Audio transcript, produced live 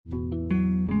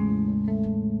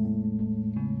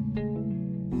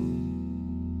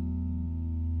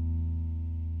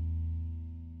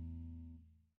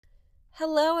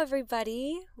Hello,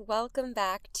 everybody. Welcome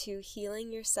back to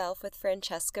Healing Yourself with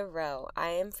Francesca Rowe.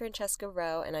 I am Francesca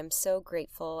Rowe, and I'm so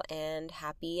grateful and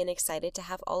happy and excited to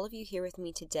have all of you here with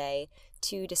me today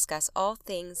to discuss all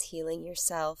things healing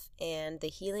yourself and the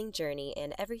healing journey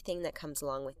and everything that comes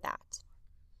along with that.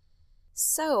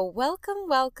 So, welcome.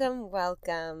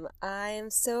 I am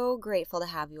so grateful to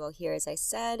have you all here, as I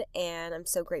said, and I'm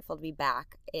so grateful to be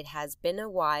back. It has been a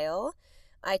while.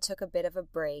 I took a bit of a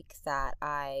break that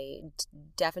I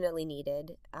definitely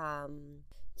needed. I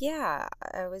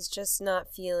was just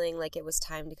not feeling like it was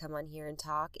time to come on here and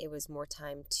talk. It was more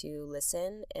time to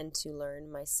listen and to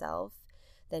learn myself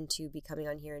than to be coming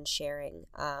on here and sharing.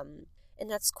 And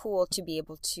that's cool to be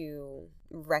able to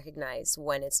recognize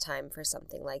when it's time for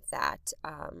something like that.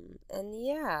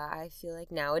 I feel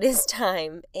like now it is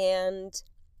time. And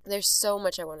there's so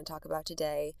much I want to talk about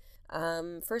today.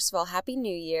 First of all, Happy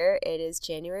New Year. It is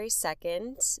January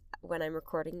 2nd when I'm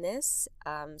recording this.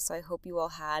 So I hope you all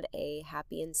had a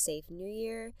happy and safe New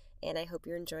Year, and I hope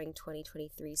you're enjoying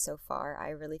 2023 so far.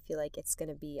 I really feel like it's going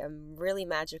to be a really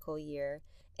magical year,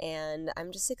 and I'm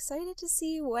just excited to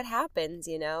see what happens,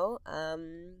 and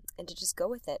to just go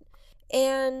with it.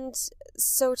 And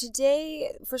so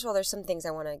today, first of all, there's some things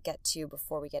I want to get to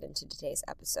before we get into today's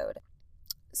episode.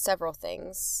 Several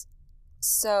things.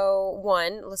 So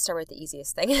one, let's start with the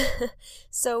easiest thing. You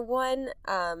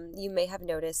may have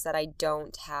noticed that I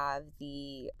don't have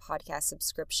the podcast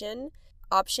subscription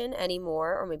option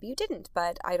anymore, or maybe you didn't,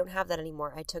 but I don't have that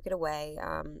anymore. I took it away.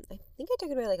 I think I took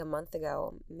it away like a month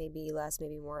ago, maybe less,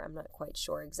 maybe more. I'm not quite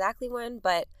sure exactly when,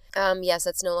 but yes,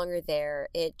 that's no longer there.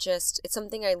 It's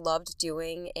something I loved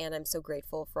doing, and I'm so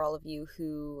grateful for all of you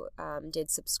who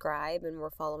did subscribe and were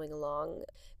following along.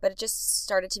 But it just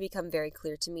started to become very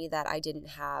clear to me that I didn't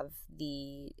have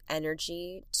the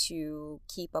energy to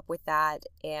keep up with that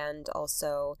and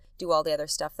also do all the other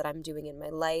stuff that I'm doing in my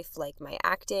life, like my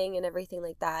acting and everything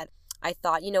like that. I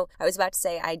thought, I was about to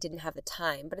say I didn't have the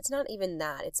time, but it's not even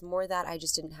that. It's more that I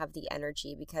just didn't have the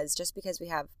energy, because just because we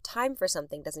have time for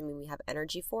something doesn't mean we have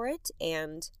energy for it.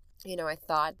 And, I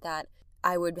thought that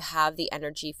I would have the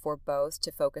energy for both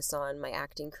to focus on my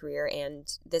acting career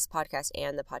and this podcast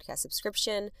and the podcast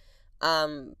subscription.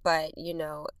 But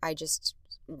I just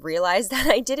realized that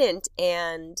I didn't.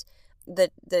 And the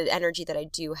energy that I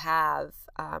do have,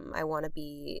 I want to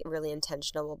be really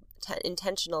intentional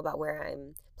about where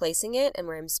I'm placing it and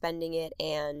where I'm spending it.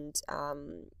 And,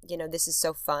 this is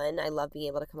so fun. I love being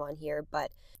able to come on here, but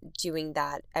doing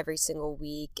that every single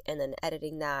week and then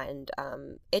editing that, and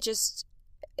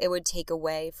it would take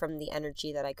away from the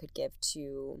energy that I could give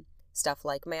to stuff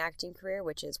like my acting career,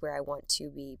 which is where I want to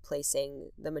be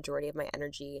placing the majority of my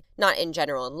energy, not in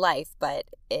general in life, but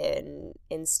in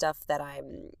stuff that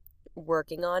I'm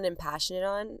working on and passionate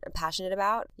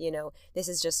about. This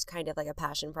is just kind of like a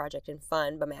passion project and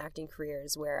fun, but my acting career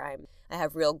is where I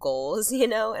have real goals,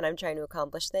 and I'm trying to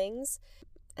accomplish things,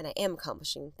 and I am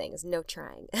accomplishing things, no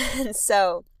trying. And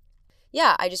so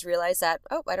yeah, I just realized that,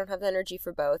 I don't have the energy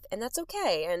for both, and that's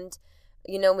okay. And,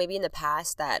 maybe in the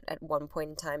past that at one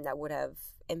point in time that would have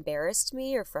embarrassed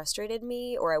me or frustrated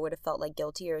me, or I would have felt like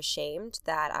guilty or ashamed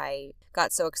that I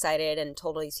got so excited and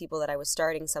told all these people that I was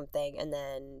starting something and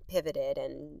then pivoted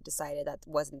and decided that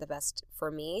wasn't the best for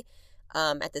me,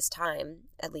 at this time,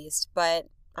 at least. But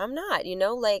I'm not,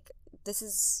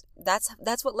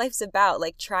 that's what life's about,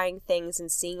 like trying things and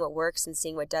seeing what works and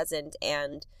seeing what doesn't.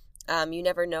 And you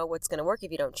never know what's going to work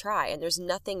if you don't try. And there's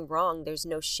nothing wrong. There's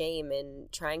no shame in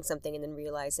trying something and then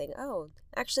realizing,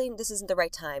 actually, this isn't the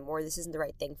right time, or this isn't the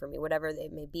right thing for me, whatever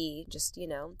it may be. Just,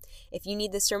 if you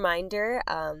need this reminder,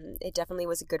 it definitely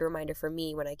was a good reminder for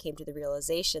me when I came to the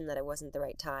realization that it wasn't the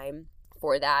right time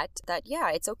for that, yeah,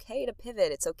 it's okay to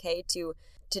pivot. It's okay to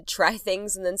try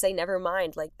things and then say, never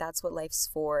mind. Like, that's what life's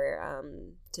for,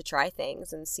 to try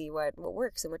things and see what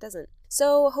works and what doesn't.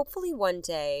 So hopefully one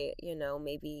day,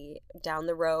 maybe down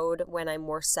the road when I'm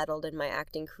more settled in my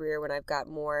acting career, when I've got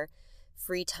more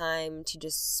free time to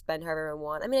just spend however I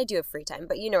want. I mean, I do have free time,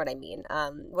 but you know what I mean.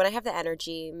 When I have the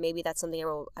energy, maybe that's something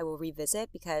I will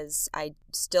revisit, because I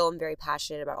still am very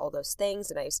passionate about all those things,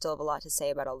 and I still have a lot to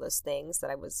say about all those things that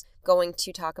I was going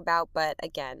to talk about. But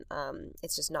again,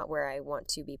 it's just not where I want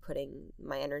to be putting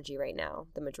my energy right now,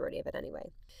 the majority of it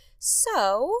anyway.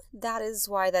 So that is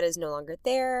why that is no longer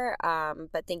there.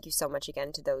 But thank you so much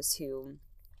again to those who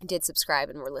did subscribe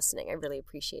and were listening. I really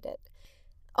appreciate it.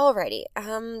 Alrighty,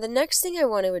 the next thing I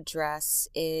want to address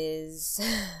is,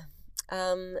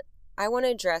 I want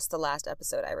to address the last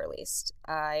episode I released.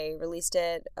 I released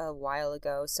it a while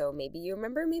ago, so maybe you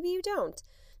remember, maybe you don't.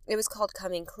 It was called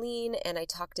Coming Clean, and I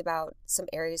talked about some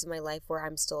areas of my life where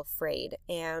I'm still afraid.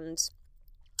 And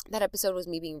that episode was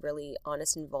me being really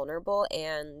honest and vulnerable,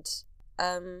 and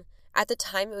at the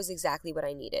time it was exactly what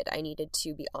I needed. I needed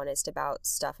to be honest about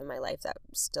stuff in my life that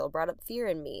still brought up fear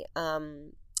in me.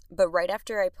 But right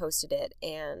after I posted it,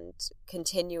 and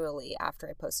continually after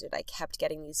I posted it, I kept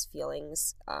getting these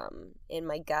feelings in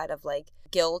my gut of like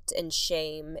guilt and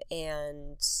shame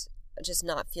and just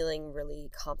not feeling really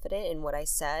confident in what I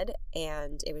said.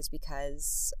 And it was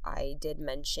because I did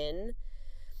mention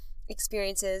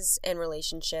experiences and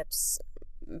relationships,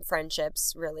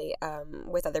 friendships really,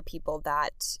 with other people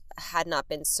that had not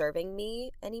been serving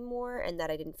me anymore and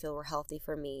that I didn't feel were healthy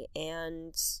for me.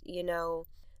 And, you know,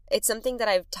 it's something that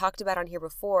I've talked about on here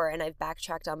before and I've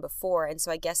backtracked on before. And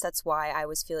so I guess that's why I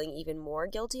was feeling even more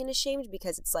guilty and ashamed,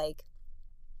 because it's like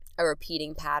a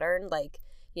repeating pattern. Like,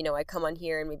 you know, I come on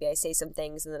here and maybe I say some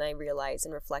things and then I realize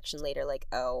in reflection later, like,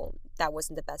 oh, that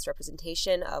wasn't the best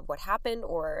representation of what happened,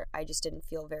 or I just didn't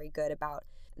feel very good about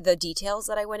the details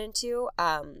that I went into.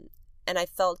 And I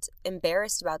felt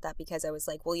embarrassed about that because I was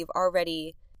like, well, you've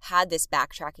already had this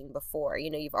backtracking before. You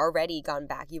know, you've already gone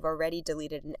back. You've already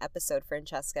deleted an episode,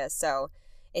 Francesca. So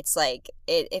it's like,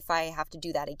 if I have to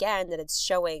do that again, then it's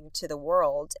showing to the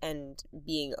world and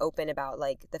being open about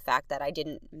like the fact that I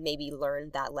didn't maybe learn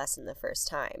that lesson the first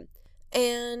time.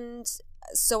 And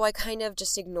so I kind of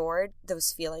just ignored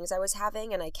those feelings I was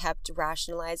having, and I kept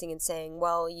rationalizing and saying,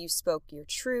 well, you spoke your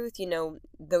truth. You know,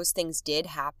 those things did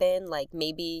happen. Like,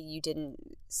 maybe you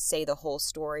didn't say the whole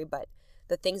story, but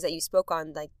the things that you spoke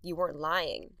on, like, you weren't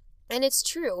lying. And it's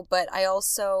true, but I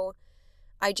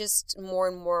just more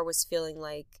and more was feeling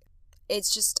like,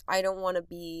 it's just, I don't want to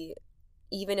be,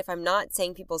 even if I'm not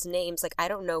saying people's names, like, I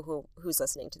don't know who's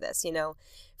listening to this, you know?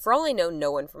 For all I know,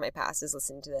 no one from my past is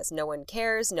listening to this. No one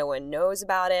cares. No one knows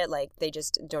about it. Like, they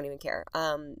just don't even care.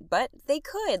 But they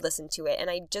could listen to it. And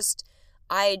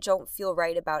I don't feel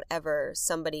right about ever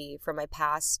somebody from my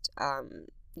past,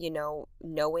 you know,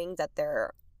 knowing that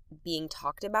they're being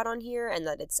talked about on here and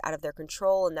that it's out of their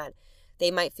control and that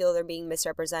they might feel they're being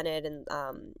misrepresented. And,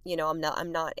 you know,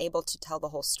 I'm not able to tell the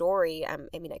whole story. I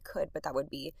mean, I could, but that would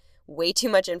be way too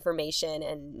much information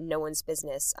and no one's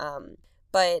business.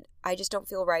 But I just don't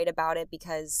feel right about it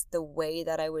because the way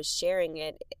that I was sharing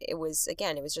it, it was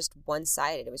just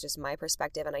one-sided. It was just my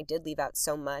perspective, and I did leave out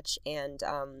so much. And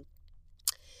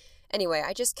anyway,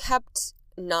 I just kept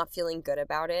not feeling good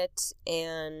about it.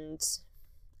 And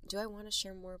do I want to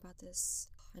share more about this?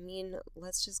 I mean,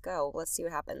 let's just go. Let's see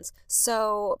what happens.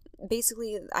 So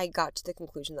basically, I got to the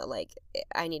conclusion that, like,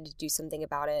 I need to do something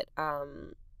about it.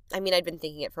 I mean, I'd been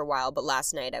thinking it for a while, but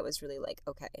last night I was really like,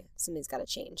 okay, something's got to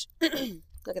change.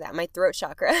 Look at that, my throat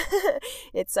chakra.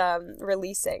 It's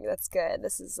releasing. That's good.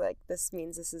 This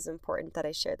means this is important that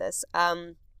I share this.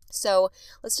 So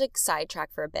let's just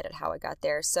sidetrack for a bit at how I got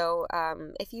there. So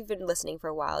if you've been listening for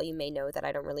a while, you may know that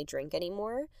I don't really drink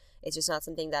anymore. It's just not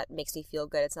something that makes me feel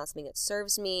good. It's not something that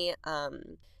serves me.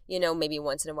 You know, maybe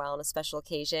once in a while on a special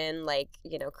occasion, like,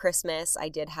 you know, Christmas, I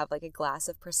did have like a glass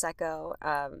of Prosecco.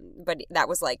 But that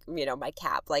was like, you know, my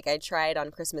cap. Like, I tried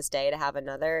on Christmas Day to have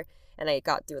another, and I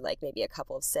got through like maybe a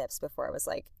couple of sips before I was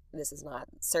like, this is not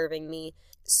serving me.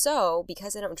 So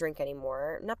because I don't drink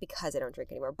anymore, not because I don't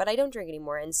drink anymore, but I don't drink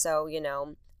anymore. And so, you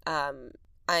know,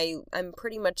 I'm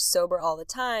pretty much sober all the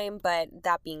time. But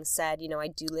that being said, you know, I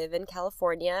do live in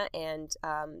California, and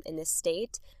in this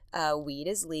state, weed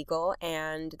is legal,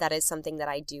 and that is something that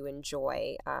I do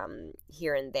enjoy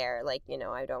here and there. Like, you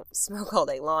know, I don't smoke all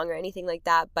day long or anything like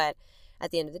that, but at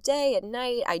the end of the day, at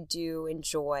night, I do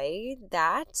enjoy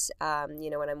that, you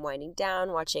know, when I'm winding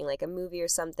down, watching like a movie or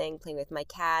something, playing with my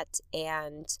cat,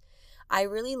 and I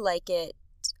really like it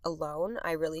alone.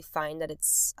 I really find that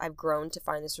I've grown to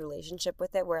find this relationship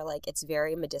with it where like it's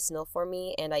very medicinal for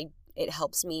me, and it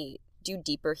helps me do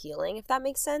deeper healing, if that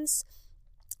makes sense.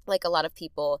 Like, a lot of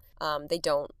people, they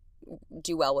don't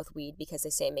do well with weed because they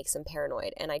say it makes them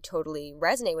paranoid, and I totally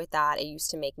resonate with that. It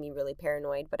used to make me really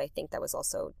paranoid, but I think that was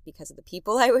also because of the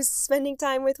people I was spending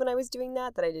time with when I was doing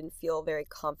that I didn't feel very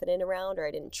confident around, or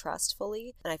I didn't trust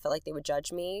fully, and I felt like they would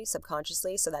judge me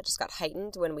subconsciously, so that just got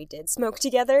heightened when we did smoke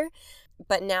together.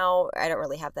 But now I don't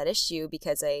really have that issue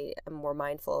because I am more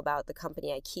mindful about the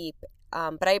company I keep,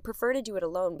 but I prefer to do it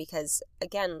alone because,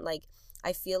 again, like,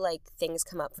 I feel like things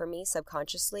come up for me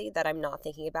subconsciously that I'm not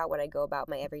thinking about when I go about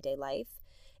my everyday life.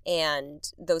 And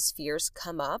those fears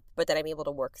come up, but then I'm able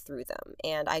to work through them.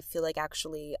 And I feel like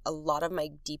actually a lot of my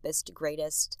deepest,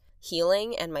 greatest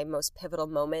healing and my most pivotal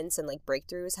moments and like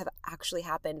breakthroughs have actually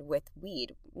happened with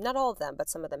weed. Not all of them, but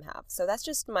some of them have. So that's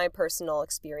just my personal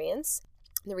experience.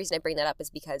 The reason I bring that up is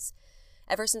because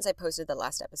ever since I posted the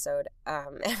last episode,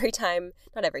 every time,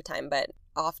 not every time, but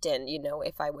often,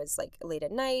 if I was like late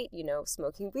at night,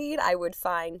 smoking weed, I would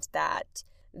find that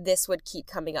this would keep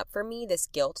coming up for me, this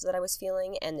guilt that I was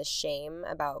feeling and the shame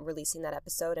about releasing that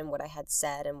episode and what I had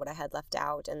said and what I had left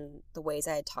out and the ways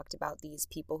I had talked about these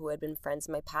people who had been friends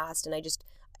in my past. And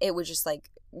it would just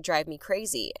like drive me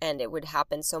crazy, and it would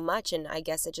happen so much. And I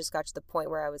guess it just got to the point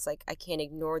where I was like, I can't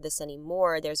ignore this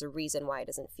anymore. There's a reason why it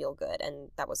doesn't feel good.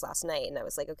 And that was last night. And I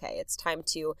was like, okay, it's time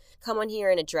to come on here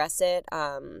and address it.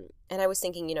 And I was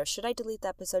thinking, should I delete the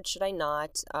episode? Should I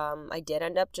not? I did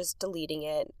end up just deleting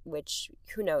it, which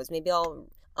who knows, maybe I'll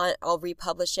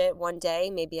republish it one day.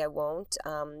 Maybe I won't,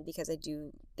 because I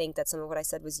do think that some of what I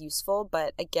said was useful.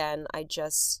 But again,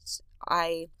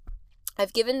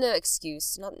 I've given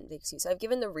I've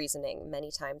given the reasoning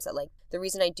many times that like the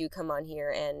reason I do come on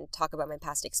here and talk about my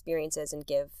past experiences and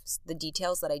give the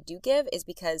details that I do give is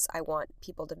because I want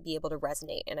people to be able to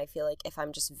resonate. And I feel like if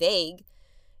I'm just vague,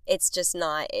 it's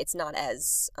not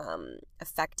as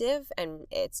effective, and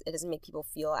it doesn't make people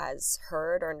feel as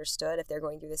heard or understood if they're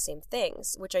going through the same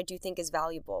things, which I do think is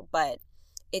valuable, but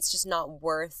it's just not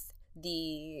worth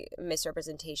the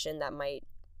misrepresentation that might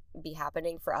be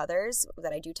happening for others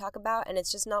that I do talk about. And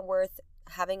it's just not worth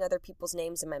having other people's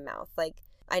names in my mouth. Like,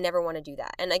 I never want to do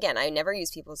that. And again, I never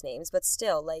use people's names, but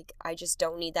still, like, I just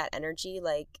don't need that energy.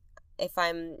 Like, if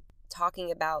I'm talking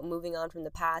about moving on from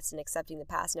the past and accepting the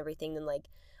past and everything, then like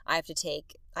I have to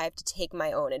take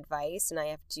my own advice, and I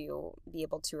have to be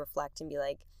able to reflect and be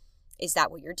like, is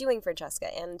that what you're doing, Francesca?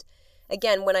 And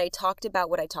again, when I talked about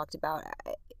what I talked about,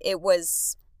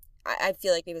 I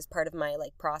feel like it was part of my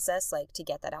like process, like to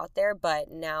get that out there.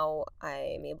 But now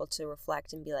I'm able to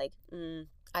reflect and be like,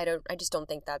 I just don't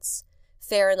think that's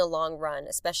fair in the long run,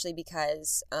 especially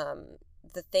because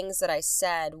the things that I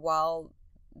said, while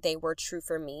they were true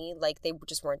for me, like they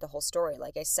just weren't the whole story,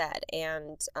 like I said.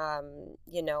 And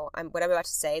what I'm about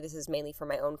to say, this is mainly for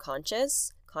my own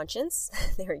conscience.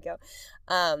 There we go.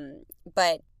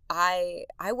 But I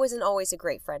wasn't always a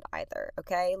great friend either.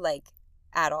 Okay, like,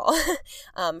 at all.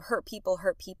 Hurt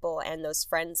people, and those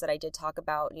friends that I did talk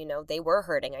about, they were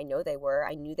hurting. I know they were.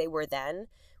 I knew they were then,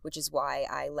 which is why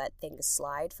I let things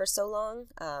slide for so long.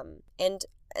 And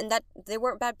that they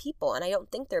weren't bad people, and I don't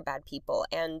think they're bad people.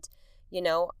 And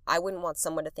I wouldn't want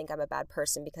someone to think I'm a bad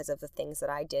person because of the things that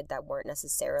I did that weren't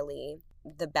necessarily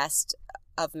the best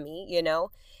of me,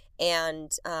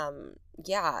 And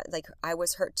like I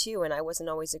was hurt too, and I wasn't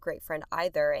always a great friend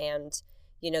either. And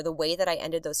the way that I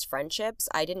ended those friendships,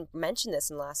 I didn't mention this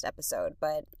in the last episode,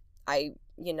 but there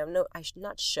are no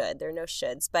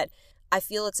shoulds, but I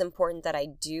feel it's important that I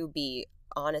do be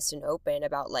honest and open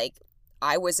about, like,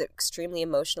 I was extremely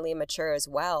emotionally immature as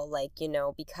well, like,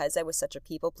 because I was such a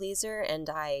people pleaser and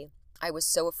I was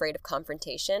so afraid of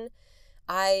confrontation,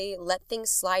 I let things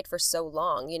slide for so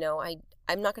long.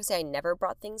 I'm not going to say I never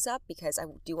brought things up, because I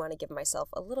do want to give myself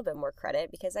a little bit more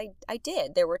credit, because I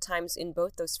did. There were times in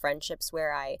both those friendships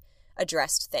where I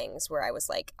addressed things where I was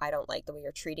like, I don't like the way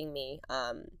you're treating me.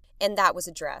 And that was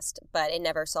addressed, but it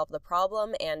never solved the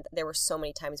problem. And there were so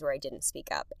many times where I didn't speak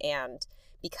up. And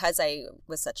because I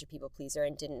was such a people pleaser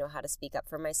and didn't know how to speak up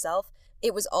for myself,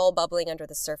 it was all bubbling under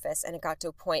the surface, and it got to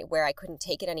a point where I couldn't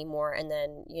take it anymore. And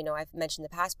then, I've mentioned in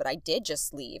the past, but I did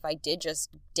just leave. I did just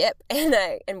dip. And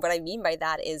what I mean by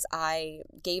that is I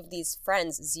gave these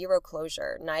friends zero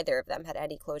closure. Neither of them had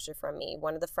any closure from me.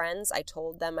 One of the friends, I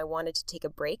told them I wanted to take a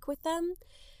break with them,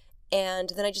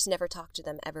 and then I just never talked to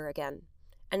them ever again.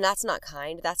 And that's not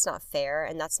kind, that's not fair,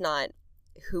 and that's not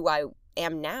who I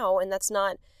am now, and that's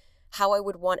not how I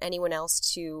would want anyone else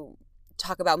to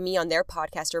talk about me on their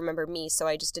podcast or remember me. So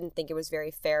I just didn't think it was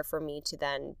very fair for me to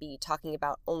then be talking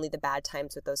about only the bad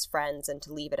times with those friends and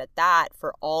to leave it at that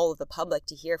for all of the public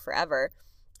to hear forever.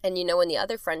 And in the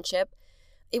other friendship,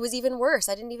 it was even worse.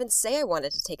 I didn't even say I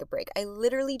wanted to take a break. I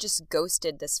literally just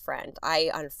ghosted this friend.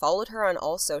 I unfollowed her on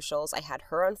all socials. I had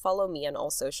her unfollow me on all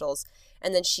socials.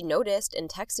 And then she noticed and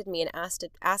texted me and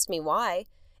asked me why.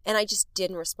 And I just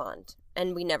didn't respond.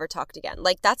 And we never talked again.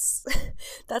 Like, that's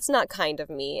not kind of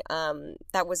me.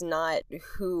 That was not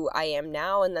who I am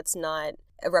now. And that's not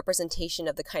a representation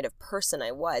of the kind of person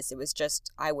I was. It was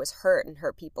just, I was hurt, and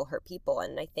hurt people.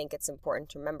 And I think it's important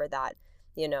to remember that,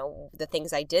 the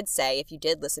things I did say, if you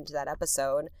did listen to that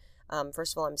episode,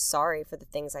 first of all, I'm sorry for the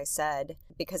things I said,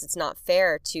 because it's not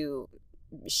fair to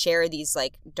share these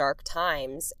like dark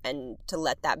times and to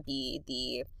let that be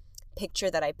the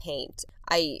picture that I paint.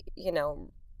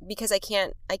 Because I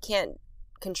can't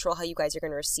control how you guys are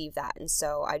going to receive that. And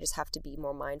so I just have to be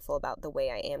more mindful about the way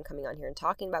I am coming on here and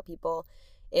talking about people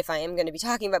if I am going to be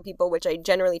talking about people, which I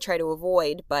generally try to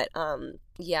avoid. But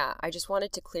yeah, I just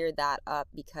wanted to clear that up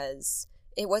because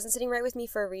it wasn't sitting right with me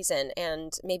for a reason.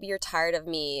 And maybe you're tired of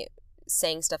me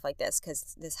saying stuff like this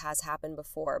because this has happened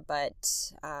before,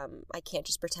 but I can't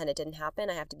just pretend it didn't happen.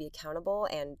 I have to be accountable,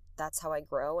 and that's how I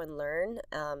grow and learn.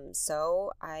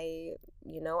 So I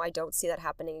don't see that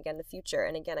happening again in the future.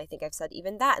 And again, I think I've said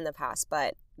even that in the past,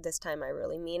 but this time I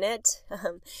really mean it.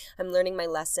 I'm learning my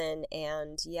lesson,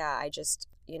 and yeah, I just,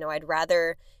 I'd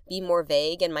rather be more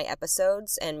vague in my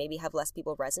episodes and maybe have less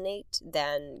people resonate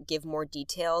than give more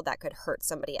detail that could hurt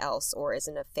somebody else or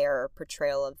isn't a fair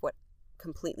portrayal of what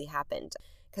completely happened.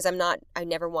 Because I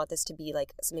never want this to be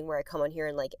like something where I come on here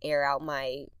and like air out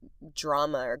my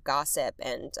drama or gossip.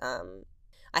 And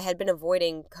I had been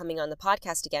avoiding coming on the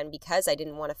podcast again because I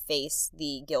didn't want to face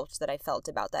the guilt that I felt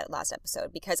about that last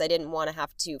episode, because I didn't want to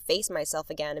have to face myself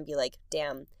again and be like,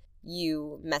 damn,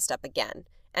 you messed up again.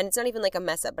 And it's not even like a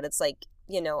mess up, but it's like,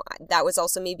 that was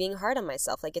also me being hard on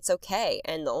myself. Like, it's okay.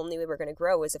 And the only way we're going to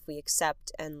grow is if we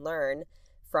accept and learn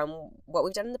from what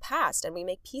we've done in the past, and we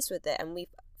make peace with it, and we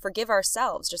forgive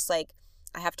ourselves. Just like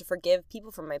I have to forgive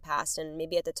people from my past. And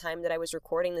maybe at the time that I was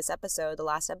recording this episode, the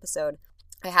last episode,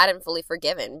 I hadn't fully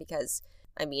forgiven, because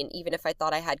even if I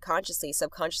thought I had consciously,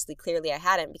 subconsciously, clearly I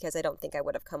hadn't, because I don't think I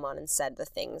would have come on and said the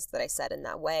things that I said in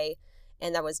that way.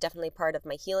 And that was definitely part of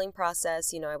my healing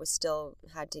process. I was still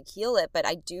had to heal it, but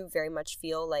I do very much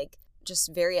feel like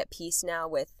just very at peace now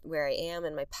with where I am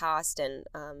in my past. And,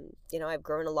 I've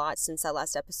grown a lot since that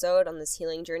last episode on this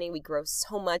healing journey. We grow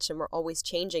so much and we're always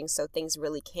changing. So things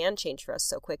really can change for us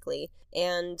so quickly.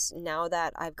 And now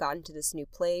that I've gotten to this new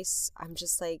place, I'm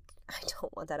just like, I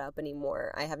don't want that up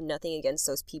anymore. I have nothing against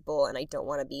those people, and I don't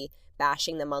want to be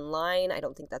bashing them online. I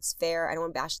don't think that's fair. I don't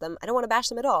want to bash them. I don't want to bash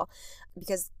them at all,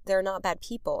 because they're not bad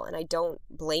people, and I don't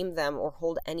blame them or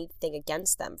hold anything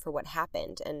against them for what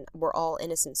happened. And we're all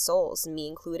innocent souls, me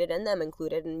included, and them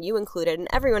included, and you included, and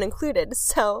everyone included.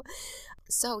 So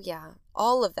yeah,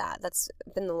 all of that. That's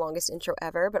been the longest intro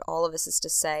ever, but all of this is to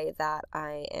say that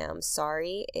I am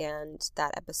sorry, and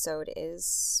that episode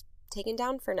is taken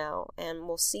down for now, and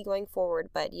we'll see going forward.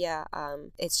 But yeah,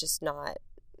 it's just not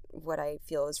what I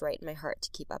feel is right in my heart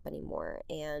to keep up anymore.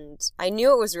 And I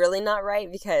knew it was really not right,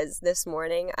 because this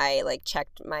morning I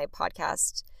checked my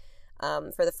podcast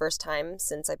for the first time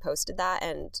since I posted that,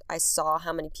 and I saw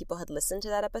how many people had listened to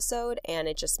that episode, and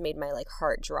it just made my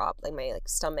heart drop, my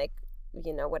stomach,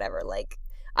 whatever.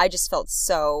 I just felt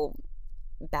so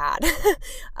bad.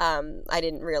 I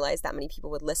didn't realize that many people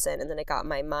would listen, and then it got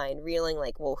my mind reeling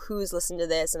well, who's listened to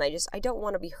this? And I don't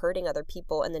want to be hurting other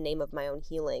people in the name of my own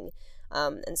healing.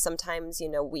 And sometimes,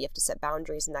 we have to set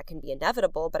boundaries, and that can be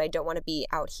inevitable, but I don't want to be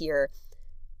out here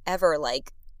ever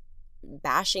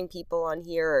bashing people on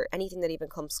here or anything that even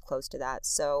comes close to that.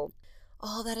 So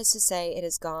all that is to say, it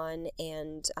is gone.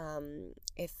 And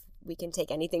if we can take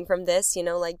anything from this,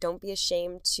 don't be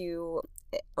ashamed to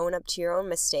own up to your own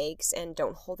mistakes, and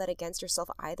don't hold that against yourself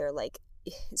either.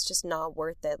 It's just not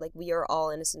worth it. We are all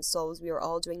innocent souls. We are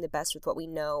all doing the best with what we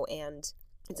know, and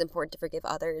it's important to forgive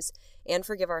others and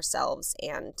forgive ourselves.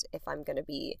 And if I'm going to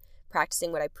be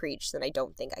practicing what I preach, then I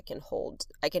don't think I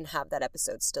can have that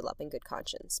episode still up in good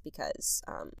conscience, because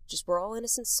just we're all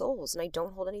innocent souls, and I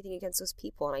don't hold anything against those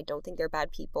people, and I don't think they're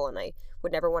bad people, and I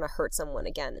would never want to hurt someone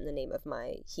again in the name of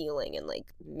my healing, and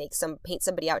paint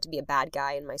somebody out to be a bad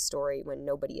guy in my story when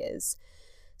nobody is.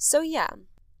 So yeah,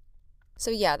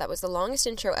 that was the longest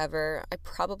intro ever. I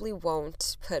probably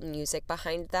won't put music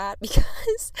behind that,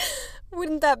 because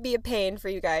wouldn't that be a pain for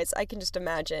you guys? I can just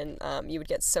imagine you would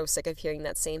get so sick of hearing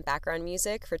that same background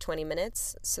music for 20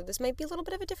 minutes. So this might be a little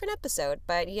bit of a different episode.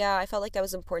 But yeah, I felt like that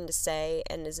was important to say.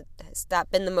 And has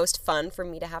that been the most fun for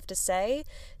me to have to say?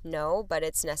 No, but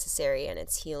it's necessary, and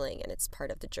it's healing, and it's part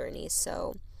of the journey.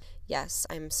 So yes,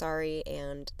 I'm sorry,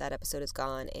 and that episode is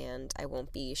gone, and I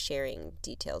won't be sharing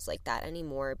details like that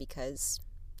anymore, because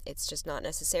it's just not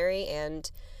necessary, and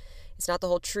it's not the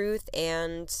whole truth,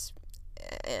 and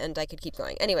I could keep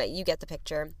going. Anyway, you get the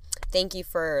picture. Thank you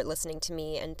for listening to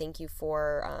me, and thank you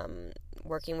for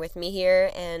working with me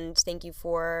here, and thank you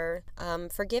for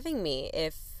forgiving me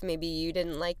if maybe you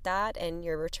didn't like that and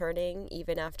you're returning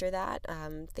even after that.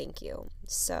 Thank you.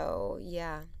 So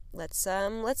yeah.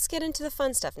 Let's get into the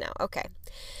fun stuff now. Okay.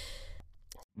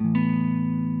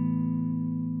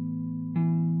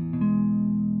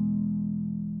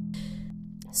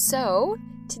 So,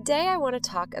 today I want to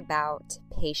talk about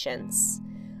patience.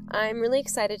 I'm really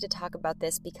excited to talk about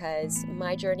this because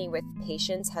my journey with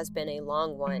patience has been a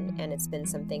long one, and it's been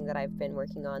something that I've been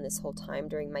working on this whole time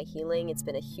during my healing. It's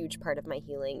been a huge part of my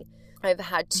healing. I've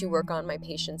had to work on my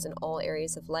patience in all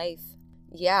areas of life.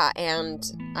 Yeah, and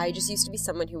I just used to be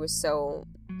someone who was so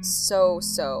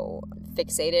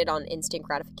fixated on instant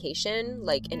gratification,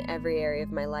 like in every area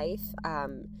of my life.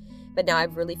 But now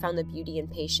I've really found the beauty in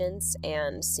patience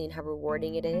and seen how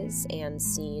rewarding it is and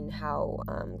seen how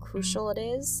crucial it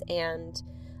is. And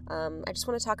I just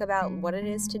want to talk about what it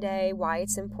is today, why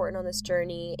it's important on this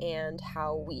journey, and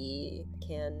how we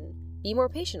can be more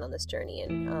patient on this journey,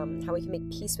 and how we can make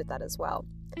peace with that as well.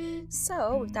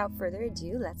 So, without further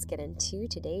ado, let's get into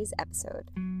today's episode.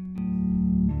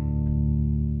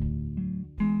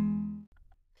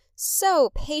 So,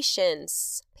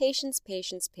 patience.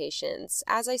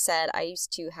 As I said, I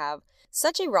used to have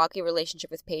such a rocky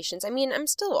relationship with patience. I mean, I'll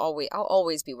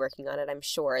always be working on it, I'm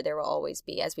sure. There will always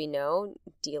be, as we know,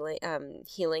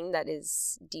 healing that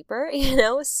is deeper,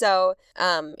 So,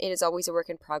 it is always a work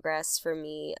in progress for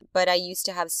me. But I used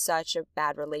to have such a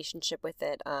bad relationship with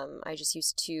it. I just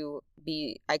used to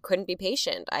I couldn't be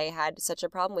patient. I had such a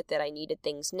problem with it. I needed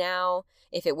things now.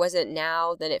 If it wasn't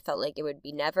now, then it felt like it would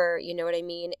be never, you know what I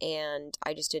mean? And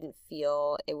I just didn't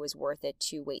feel it was worth it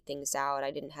to wait things out.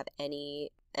 I didn't have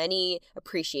any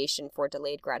appreciation for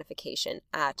delayed gratification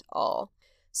at all.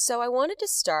 So I wanted to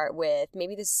start with,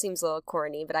 maybe this seems a little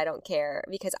corny, but I don't care,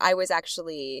 because I was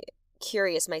actually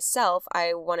curious myself.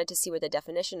 I wanted to see what the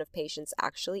definition of patience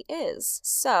actually is.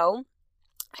 So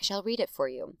I shall read it for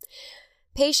you.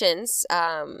 Patience,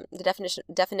 the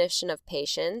definition of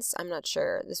patience, I'm not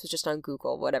sure, this was just on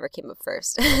Google, whatever came up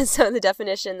first. So the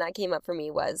definition that came up for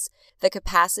me was the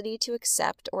capacity to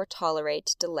accept or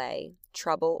tolerate delay,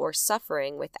 trouble, or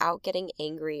suffering without getting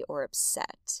angry or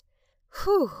upset.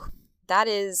 Whew, that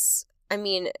is, I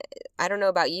mean, I don't know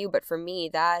about you, but for me,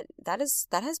 that has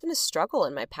been a struggle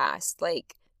in my past.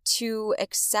 Like, to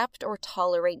accept or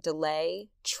tolerate delay,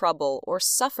 trouble, or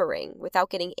suffering without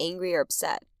getting angry or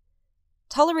upset.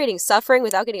 Tolerating suffering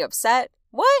without getting upset?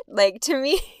 What? Like, to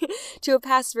me, to a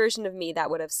past version of me, that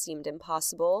would have seemed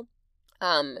impossible.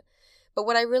 But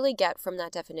what I really get from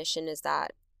that definition is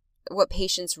that what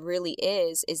patience really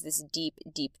is this deep,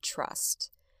 deep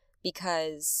trust.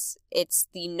 Because it's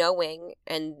the knowing,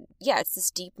 and yeah, it's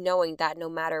this deep knowing that no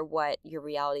matter what your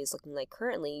reality is looking like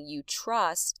currently, you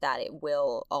trust that it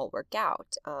will all work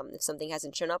out. If something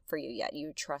hasn't shown up for you yet,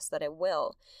 you trust that it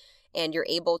will. And you're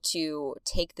able to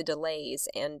take the delays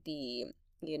and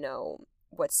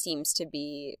what seems to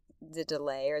be the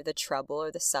delay or the trouble or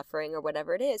the suffering or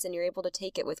whatever it is, and you're able to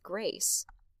take it with grace.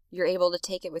 You're able to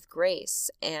take it with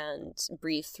grace and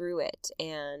breathe through it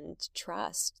and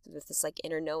trust with this like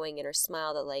inner knowing, inner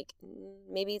smile that like,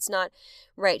 maybe it's not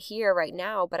right here, right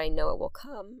now, but I know it will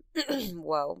come.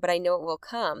 But I know it will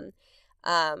come.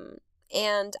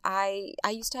 And I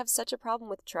used to have such a problem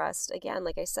with trust. Again,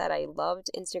 like I said, I loved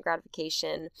instant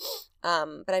gratification,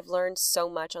 but I've learned so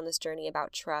much on this journey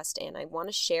about trust, and I want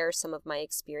to share some of my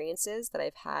experiences that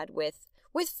I've had with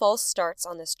false starts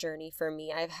on this journey for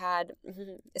me. I've had,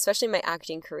 especially my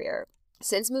acting career.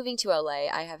 Since moving to LA,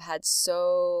 I have had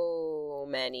so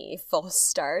many false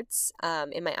starts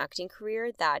in my acting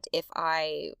career that if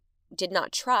I did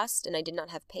not trust and I did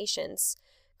not have patience,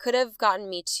 could have gotten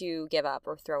me to give up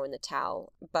or throw in the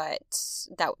towel, but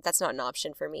that's not an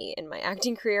option for me in my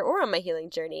acting career or on my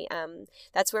healing journey.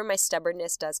 That's where my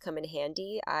stubbornness does come in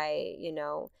handy.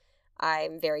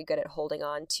 I'm very good at holding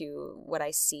on to what I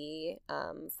see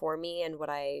for me and what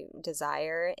I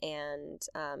desire, and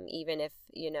even if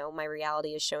my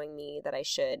reality is showing me that I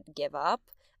should give up,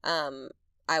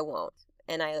 I won't.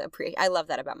 And I love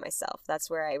that about myself. That's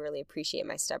where I really appreciate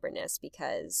my stubbornness,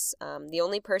 because the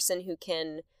only person who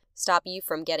can stop you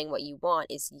from getting what you want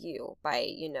is you by,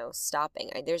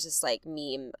 stopping. There's this like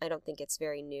meme. I don't think it's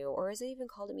very new, or is it even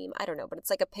called a meme? I don't know, but it's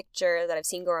like a picture that I've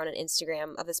seen go around on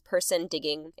Instagram of this person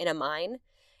digging in a mine.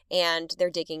 And they're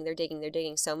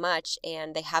digging so much,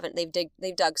 and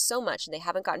they've dug so much, and they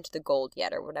haven't gotten to the gold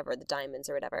yet, or whatever, the diamonds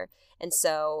or whatever. And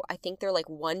so I think they're like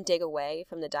one dig away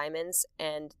from the diamonds,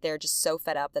 and they're just so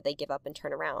fed up that they give up and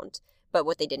turn around. But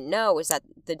what they didn't know is that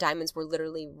the diamonds were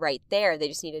literally right there. They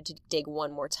just needed to dig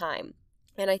one more time.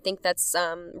 And I think that's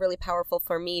really powerful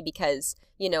for me because,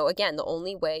 again, the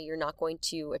only way you're not going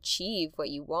to achieve what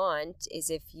you want is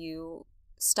if you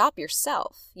stop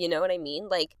yourself. You know what I mean?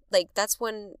 Like that's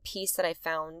one piece that I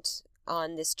found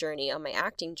on this journey, on my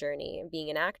acting journey and being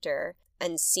an actor,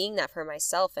 and seeing that for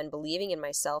myself and believing in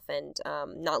myself, and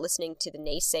not listening to the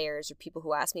naysayers or people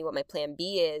who ask me what my plan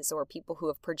B is, or people who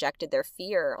have projected their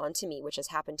fear onto me, which has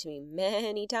happened to me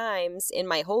many times in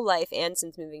my whole life and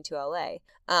since moving to LA,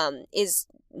 is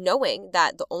knowing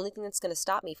that the only thing that's going to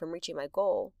stop me from reaching my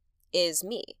goal is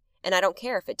me. And I don't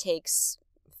care if it takes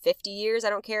 50 years.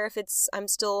 I don't care if I'm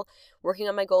still working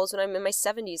on my goals when I'm in my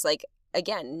 70s. Like,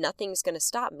 again, nothing's going to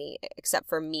stop me except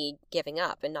for me giving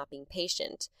up and not being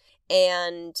patient.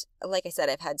 And like I said,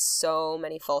 I've had so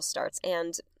many false starts.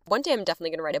 And one day I'm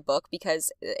definitely going to write a book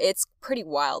because it's pretty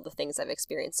wild, the things I've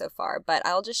experienced so far. But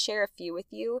I'll just share a few with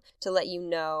you to let you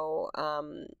know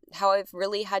how I've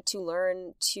really had to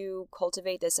learn to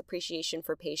cultivate this appreciation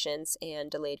for patience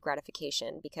and delayed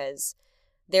gratification, because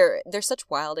they're such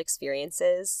wild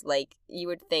experiences. Like, you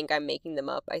would think I'm making them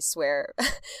up, I swear.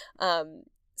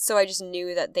 So I just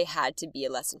knew that they had to be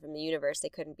a lesson from the universe. They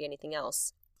couldn't be anything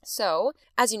else. So,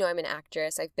 as you know, I'm an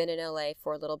actress. I've been in LA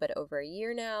for a little bit over a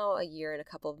year now, a year and a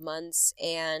couple of months.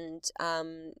 And,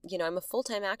 you know, I'm a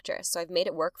full-time actress, so I've made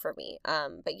it work for me.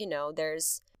 But, you know,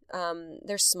 there's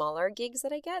smaller gigs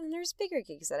that I get, and there's bigger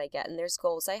gigs that I get, and there's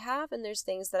goals I have, and there's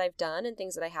things that I've done and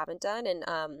things that I haven't done. And,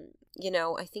 you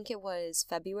know, I think it was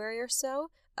February or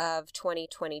so of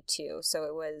 2022. So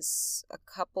it was a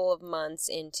couple of months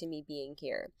into me being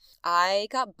here. I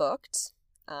got booked,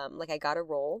 I got a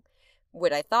role,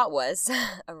 what I thought was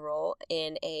a role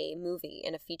in a movie,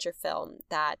 in a feature film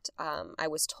that I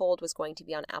was told was going to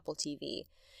be on Apple TV.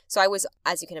 So I was,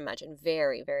 as you can imagine,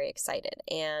 very, very excited.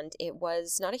 And it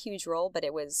was not a huge role, but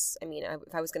it was, I mean,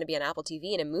 if I was going to be on Apple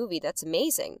TV in a movie, that's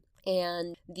amazing.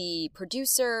 And the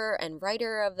producer and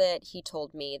writer of it, he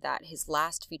told me that his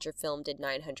last feature film did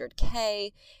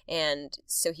 $900K. And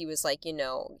so he was like, you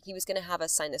know, he was going to have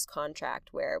us sign this contract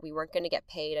where we weren't going to get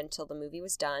paid until the movie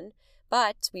was done,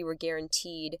 but we were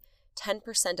guaranteed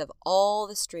 10% of all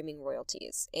the streaming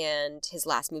royalties. And his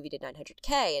last movie did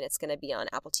 $900K, and it's going to be on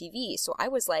Apple TV. So I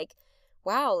was like,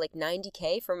 wow, like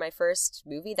 $90K for my first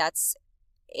movie? That's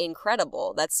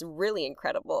incredible. That's really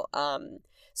incredible.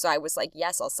 So I was like,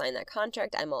 yes, I'll sign that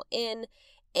contract. I'm all in.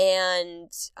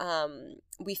 And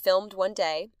we filmed one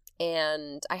day,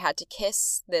 and I had to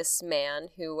kiss this man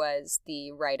who was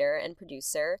the writer and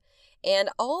producer. And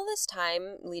all this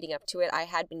time leading up to it, I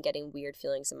had been getting weird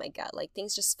feelings in my gut. Like,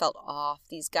 things just felt off.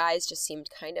 These guys just seemed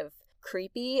kind of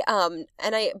creepy.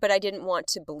 But I didn't want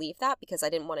to believe that because I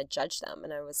didn't want to judge them.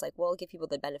 And I was like, well, give people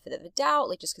the benefit of the doubt.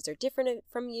 Like, just because they're different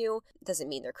from you doesn't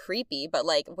mean they're creepy. But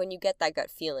like, when you get that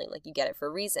gut feeling, like, you get it for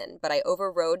a reason. But I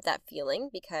overrode that feeling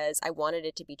because I wanted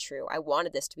it to be true. I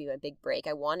wanted this to be my big break.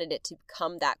 I wanted it to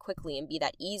come that quickly and be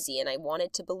that easy. And I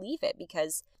wanted to believe it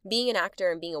because being an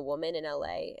actor and being a woman in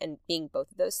LA and being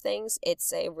both of those things,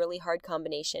 it's a really hard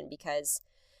combination because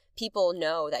people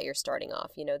know that you're starting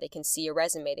off. You know, they can see your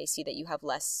resume, they see that you have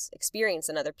less experience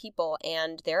than other people,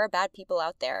 and there are bad people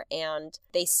out there, and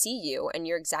they see you and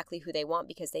you're exactly who they want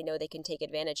because they know they can take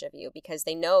advantage of you, because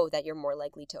they know that you're more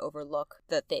likely to overlook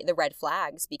the red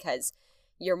flags because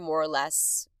you're more or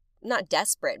less not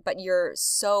desperate, but you're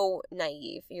so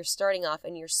naive. You're starting off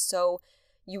and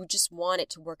you just want it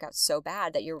to work out so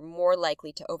bad that you're more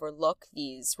likely to overlook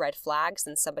these red flags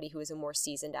than somebody who is a more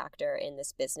seasoned actor in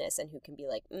this business and who can be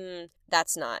like,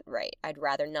 that's not right. I'd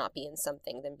rather not be in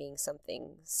something than being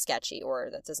something sketchy or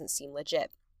that doesn't seem legit.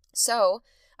 So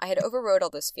I had overrode all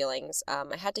those feelings.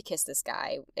 I had to kiss this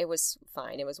guy. It was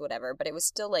fine. It was whatever, but it was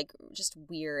still like just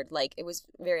weird. Like, it was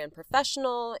very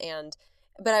unprofessional,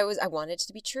 but I wanted it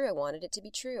to be true. I wanted it to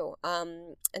be true.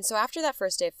 And so after that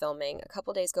first day of filming, a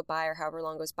couple days go by or however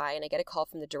long goes by, and I get a call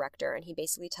from the director, and he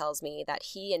basically tells me that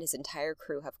he and his entire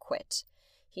crew have quit.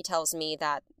 He tells me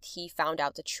that he found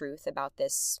out the truth about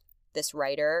this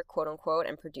writer, quote unquote,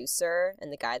 and producer,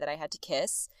 and the guy that I had to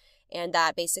kiss, and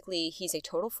that basically he's a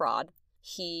total fraud.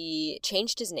 He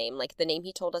changed his name. Like, the name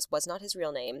he told us was not his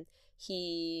real name.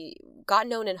 He got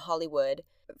known in Hollywood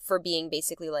for being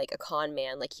basically like a con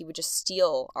man. Like, he would just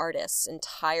steal artists'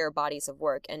 entire bodies of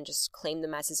work and just claim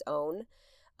them as his own.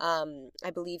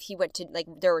 I believe he went to, like,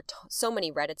 there were so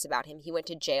many Reddits about him. He went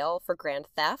to jail for grand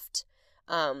theft.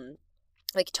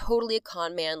 Like, totally a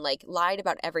con man, like, lied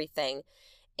about everything.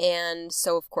 And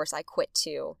so, of course, I quit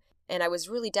too. And I was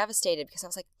really devastated because I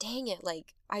was like, dang it,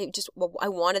 like, I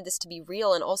wanted this to be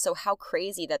real. And also, how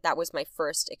crazy that was my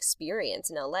first experience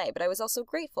in LA. But I was also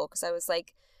grateful because I was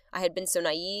like, I had been so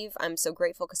naive. I'm so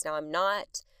grateful because now I'm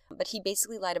not. But he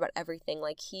basically lied about everything.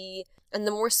 Like, and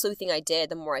the more sleuthing I did,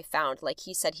 the more I found. Like,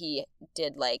 he said he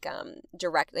did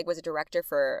was a director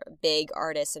for big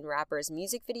artists and rappers'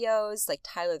 music videos, like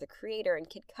Tyler the Creator and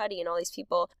Kid Cudi and all these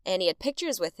people. And he had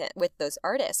pictures with those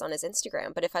artists on his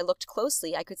Instagram. But if I looked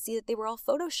closely, I could see that they were all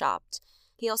photoshopped.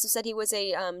 He also said he was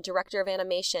a director of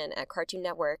animation at Cartoon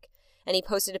Network, and he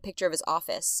posted a picture of his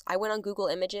office. I went on Google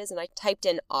Images and I typed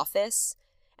in office,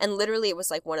 and literally it was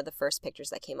like one of the first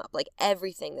pictures that came up. Like,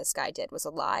 everything this guy did was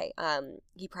a lie.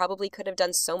 He probably could have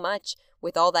done so much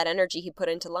with all that energy he put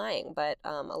into lying, but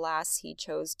alas, he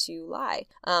chose to lie,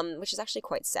 which is actually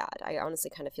quite sad. I honestly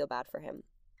kind of feel bad for him.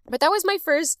 But that was my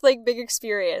first, like, big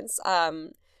experience.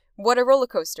 What a roller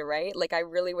coaster, right? Like, I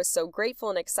really was so grateful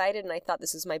and excited, and I thought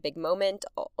this was my big moment,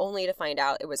 only to find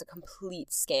out it was a complete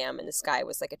scam, and this guy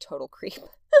was, like, a total creep.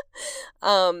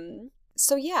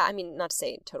 So yeah, I mean, not to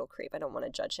say total creep, I don't want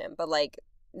to judge him, but, like,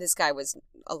 this guy was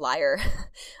a liar,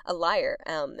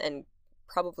 and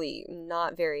probably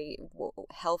not very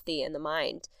healthy in the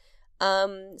mind.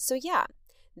 So yeah,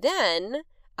 then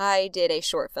I did a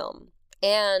short film.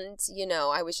 And, you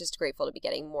know, I was just grateful to be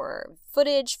getting more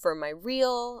footage for my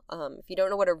reel. If you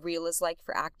don't know what a reel is like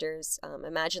for actors,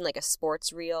 imagine like a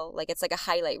sports reel. Like, it's like a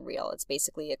highlight reel. It's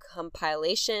basically a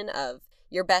compilation of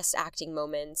your best acting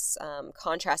moments,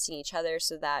 contrasting each other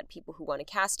so that people who want to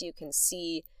cast you can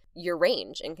see your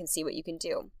range and can see what you can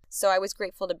do. So I was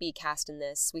grateful to be cast in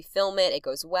this. We film it. It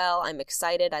goes well. I'm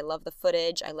excited. I love the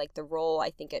footage. I like the role.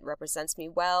 I think it represents me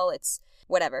well. It's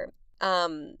whatever.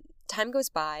 Time goes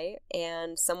by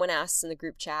and someone asks in the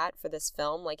group chat for this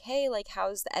film, like, hey, like,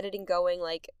 how's the editing going?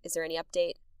 Like, is there any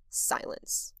update?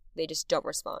 Silence. They just don't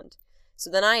respond. So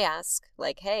then I ask,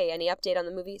 like, hey, any update on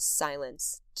the movie?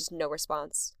 Silence. Just no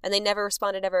response. And they never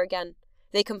responded ever again.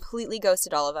 They completely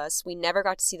ghosted all of us. We never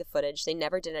got to see the footage. They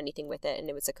never did anything with it. And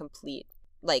it was a complete,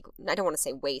 like, I don't want to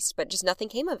say waste, but just nothing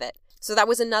came of it. So that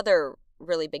was another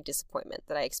really big disappointment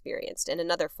that I experienced, and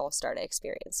another false start I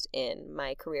experienced in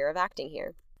my career of acting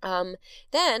here.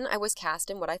 Then I was cast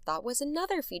in what I thought was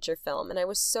another feature film, and I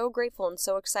was so grateful and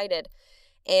so excited.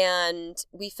 And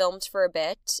we filmed for a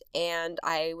bit, and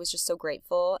I was just so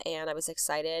grateful, and I was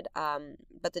excited.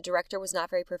 But the director was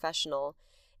not very professional,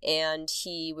 and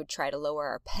he would try to lower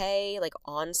our pay, like,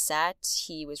 on set.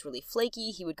 He was really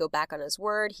flaky. He would go back on his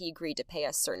word. He agreed to pay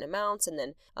us certain amounts, and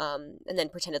then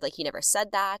pretended like he never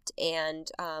said that.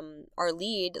 And our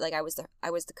lead, like, I was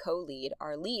the co-lead.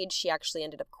 Our lead, she actually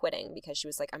ended up quitting because she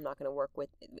was like, I'm not going to work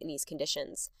in these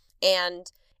conditions.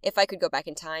 And if I could go back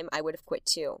in time, I would have quit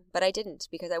too. But I didn't,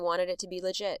 because I wanted it to be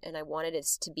legit, and I wanted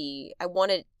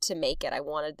to make it. I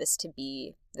wanted this to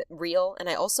be real, and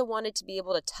I also wanted to be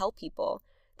able to tell people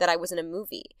that I was in a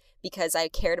movie, because I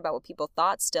cared about what people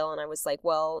thought still. And I was like,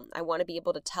 well, I want to be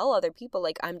able to tell other people,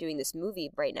 like, I'm doing this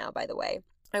movie right now, by the way.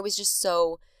 I was just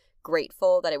so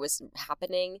grateful that it was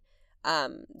happening,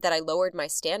 that I lowered my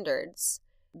standards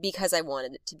because I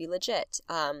wanted it to be legit.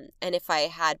 And if I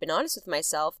had been honest with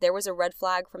myself, there was a red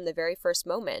flag from the very first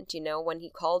moment. You know, when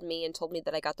he called me and told me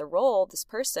that I got the role, this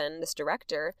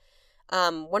director,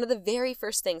 one of the very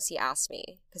first things he asked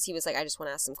me, because he was like, I just want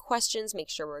to ask some questions, make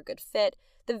sure we're a good fit.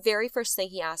 The very first thing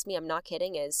he asked me, I'm not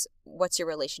kidding, is, what's your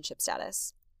relationship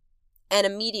status? And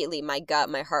immediately my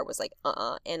heart was like,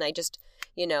 And I just,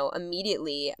 you know,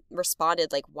 immediately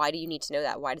responded, like, why do you need to know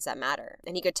that? Why does that matter?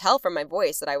 And he could tell from my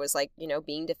voice that I was, like, you know,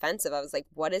 being defensive. I was like,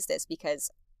 what is this?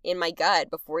 Because in my gut,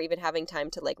 before even having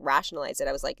time to, like, rationalize it,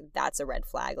 I was like, that's a red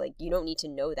flag. Like, you don't need to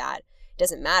know that. It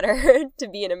doesn't matter to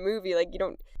be in a movie. Like,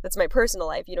 that's my personal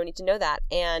life. You don't need to know that.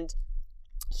 And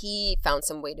he found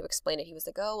some way to explain it. He was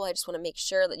like, oh, well, I just want to make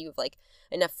sure that you have, like,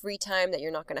 enough free time, that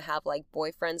you're not going to have, like,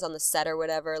 boyfriends on the set or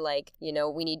whatever. Like, you know,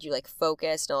 we need you, like,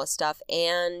 focused and all this stuff.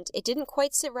 And it didn't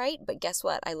quite sit right, but guess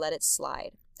what? I let it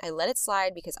slide. I let it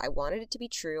slide because I wanted it to be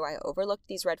true. I overlooked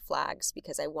these red flags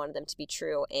because I wanted them to be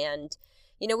true. And,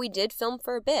 you know, we did film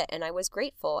for a bit, and I was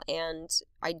grateful, and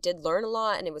I did learn a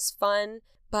lot, and it was fun.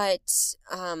 But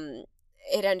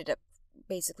it ended up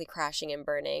basically crashing and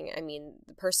burning. I mean,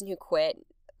 the person who quit,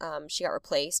 she got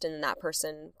replaced, and then that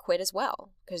person quit as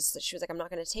well, because she was like, I'm not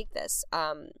going to take this.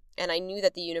 And I knew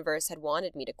that the universe had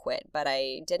wanted me to quit, but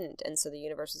I didn't. And so the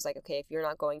universe was like, okay, if you're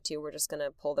not going to, we're just going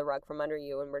to pull the rug from under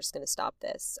you, and we're just going to stop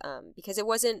this. Because it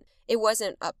wasn't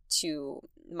up to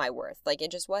my worth. Like,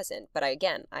 it just wasn't. But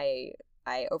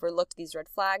I overlooked these red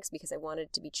flags because I wanted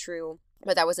it to be true.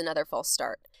 But that was another false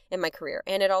start in my career.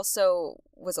 And it also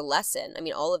was a lesson. I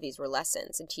mean, all of these were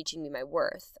lessons in teaching me my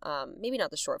worth. Maybe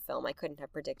not the short film. I couldn't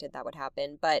have predicted that would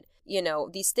happen. But, you know,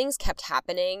 these things kept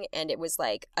happening, and it was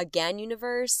like, again,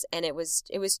 universe. And it was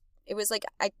like,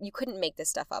 you couldn't make this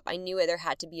stuff up. I knew there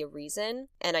had to be a reason,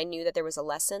 and I knew that there was a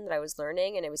lesson that I was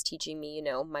learning, and it was teaching me, you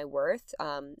know, my worth,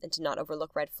 and to not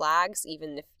overlook red flags,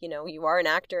 even if, you know, you are an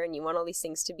actor and you want all these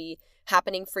things to be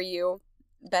happening for you.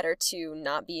 Better to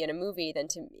not be in a movie than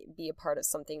to be a part of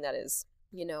something that is,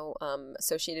 you know,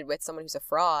 associated with someone who's a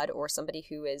fraud, or somebody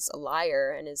who is a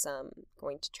liar and is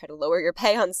going to try to lower your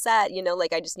pay on set. You know,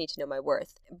 like, I just need to know my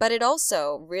worth. But it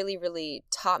also really, really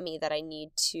taught me that I need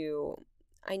to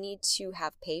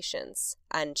have patience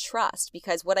and trust,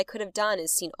 because what I could have done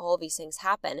is seen all these things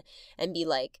happen and be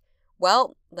like,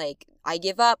 well, like, I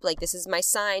give up, like, this is my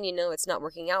sign, you know, it's not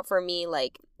working out for me,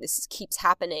 like, this keeps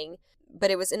happening. But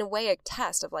it was in a way a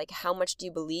test of like, how much do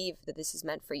you believe that this is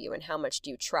meant for you and how much do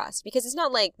you trust? Because it's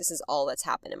not like this is all that's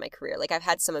happened in my career. Like, I've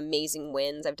had some amazing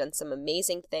wins. I've done some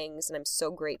amazing things, and I'm so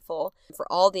grateful for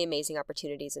all the amazing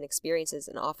opportunities and experiences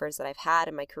and offers that I've had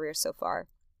in my career so far.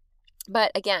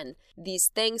 But again, these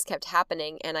things kept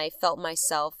happening, and I felt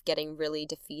myself getting really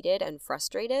defeated and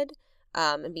frustrated,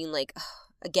 and being like,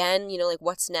 again, like,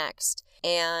 what's next?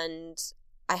 And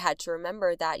I had to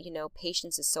remember that,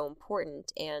 patience is so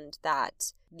important, and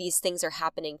that these things are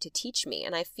happening to teach me.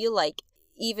 And I feel like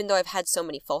even though I've had so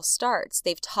many false starts,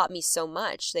 they've taught me so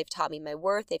much. They've taught me my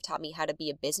worth. They've taught me how to be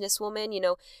a businesswoman.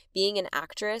 Being an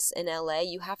actress in LA,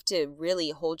 you have to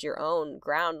really hold your own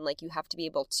ground. Like, you have to be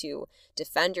able to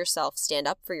defend yourself, stand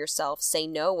up for yourself, say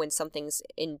no when something's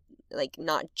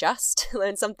not just,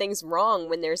 when something's wrong,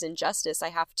 when there's injustice. I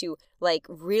have to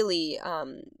really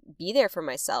be there for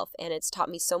myself, and it's taught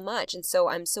me so much. And so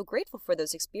I'm so grateful for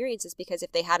those experiences, because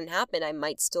if they hadn't happened, I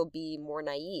might still be more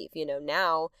naive.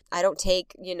 Now I don't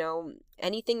take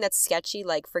anything that's sketchy,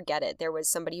 forget it. There was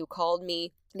somebody who called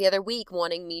me the other week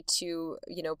wanting me to,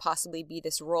 possibly be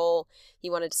this role. He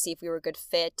wanted to see if we were a good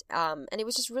fit. And it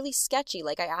was just really sketchy.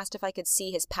 I asked if I could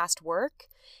see his past work,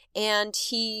 and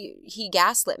he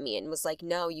gaslit me and was like,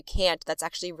 no, you can't. That's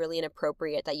actually really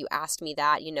inappropriate that you asked me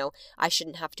that. I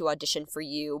shouldn't have to audition for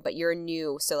you, but you're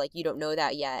new, so you don't know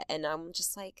that yet. And I'm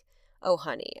just like, oh,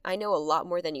 honey, I know a lot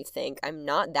more than you think. I'm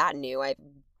not that new. I've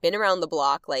been around the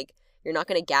block. You're not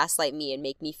going to gaslight me and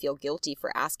make me feel guilty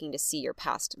for asking to see your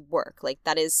past work.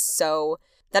 That is so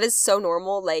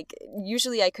normal.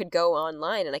 Usually I could go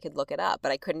online and I could look it up,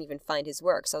 but I couldn't even find his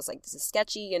work. So I was like, this is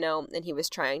sketchy, and he was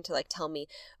trying to tell me,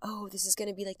 oh, this is going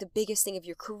to be the biggest thing of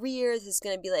your career. This is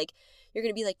going to be you're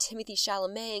going to be like Timothée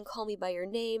Chalamet and Call Me by Your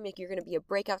Name. You're going to be a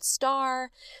breakout star.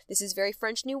 This is very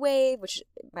French New Wave, which,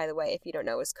 by the way, if you don't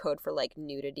know, is code for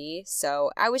nudity.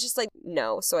 So I was just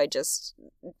no. So I just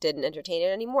didn't entertain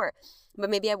it anymore. But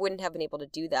maybe I wouldn't have been able to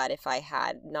do that if I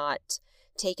had not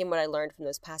taken what I learned from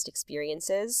those past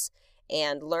experiences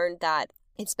and learned that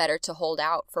it's better to hold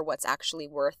out for what's actually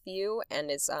worth you and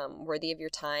is worthy of your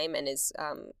time and is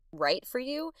right for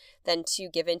you, than to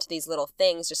give in to these little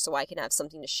things just so I can have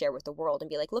something to share with the world and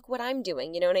be like, look what I'm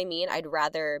doing. You know what I mean? I'd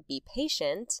rather be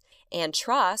patient and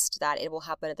trust that it will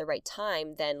happen at the right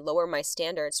time than lower my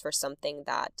standards for something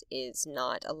that is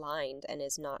not aligned and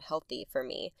is not healthy for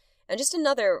me. And just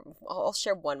I'll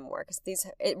share one more, because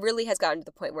it really has gotten to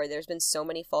the point where there's been so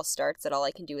many false starts that all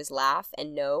I can do is laugh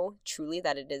and know truly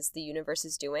that it is the universe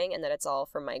is doing and that it's all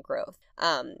for my growth.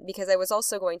 Because I was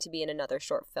also going to be in another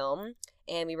short film,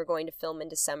 and we were going to film in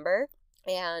December.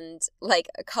 And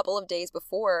a couple of days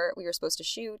before we were supposed to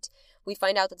shoot, we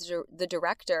find out that the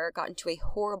director got into a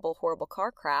horrible, horrible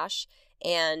car crash.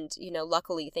 And,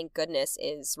 luckily, thank goodness,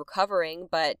 is recovering,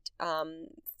 but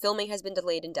filming has been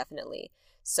delayed indefinitely.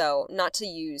 So not to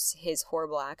use his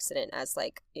horrible accident as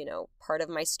part of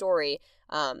my story,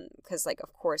 because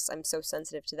of course I'm so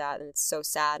sensitive to that, and it's so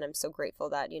sad, and I'm so grateful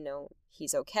that,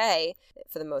 he's okay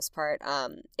for the most part.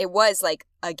 It was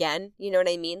again, you know what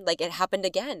I mean? It happened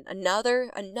again,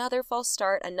 another false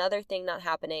start, another thing not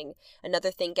happening, another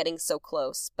thing getting so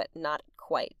close, but not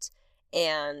quite.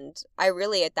 And I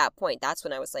really, at that point, that's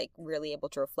when I was really able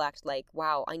to reflect,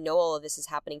 wow, I know all of this is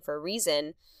happening for a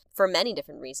reason, for many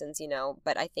different reasons,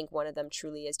 but I think one of them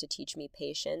truly is to teach me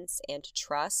patience and to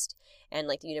trust. And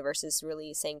the universe is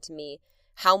really saying to me,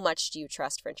 how much do you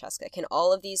trust, Francesca? Can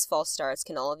all of these false starts,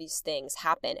 can all of these things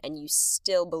happen and you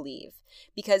still believe?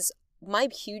 Because my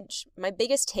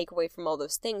biggest takeaway from all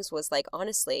those things was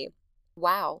honestly,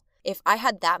 wow, if I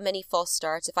had that many false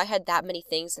starts, if I had that many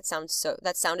things that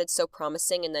sounded so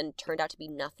promising and then turned out to be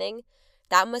nothing,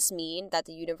 that must mean that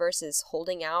the universe is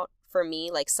holding out for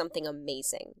me something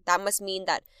amazing. That must mean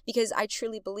that, because I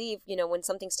truly believe, when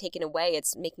something's taken away,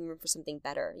 it's making room for something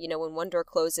better. When one door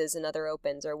closes, another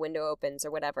opens, or a window opens,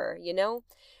 or whatever,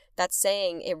 that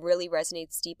saying, it really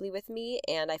resonates deeply with me,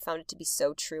 and I found it to be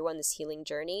so true on this healing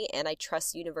journey, and I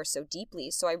trust the universe so deeply.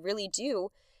 So I really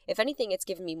do, if anything, it's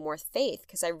given me more faith,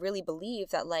 because I really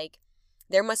believe that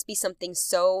there must be something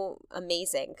so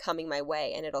amazing coming my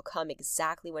way, and it'll come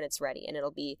exactly when it's ready, and it'll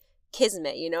be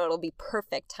kismet, it'll be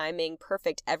perfect timing,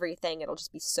 perfect everything. It'll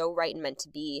just be so right and meant to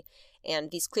be.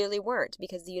 And these clearly weren't,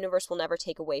 because the universe will never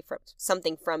take away from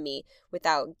something from me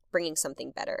without bringing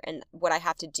something better. And what I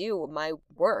have to do, my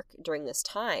work during this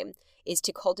time, is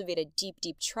to cultivate a deep,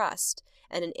 deep trust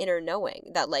and an inner knowing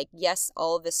that yes,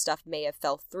 all of this stuff may have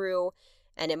fell through,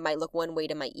 And it might look one way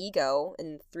to my ego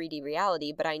in 3D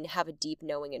reality, but I have a deep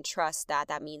knowing and trust that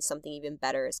that means something even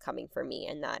better is coming for me,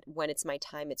 and that when it's my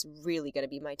time, it's really going to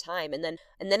be my time. And then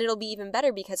it'll be even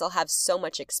better because I'll have so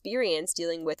much experience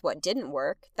dealing with what didn't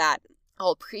work that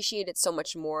I'll appreciate it so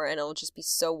much more, and it'll just be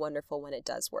so wonderful when it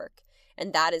does work.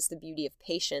 And that is the beauty of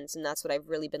patience, and that's what I've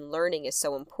really been learning is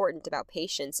so important about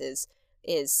patience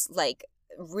is like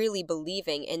really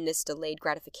believing in this delayed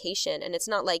gratification. And it's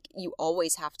not like you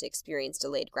always have to experience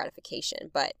delayed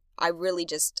gratification, but I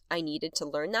needed to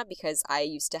learn that because I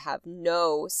used to have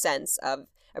no sense of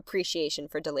appreciation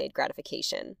for delayed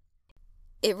gratification.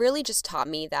 It really just taught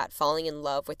me that falling in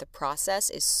love with the process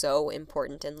is so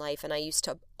important in life. And I used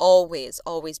to always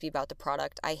be about the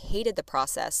product. I hated the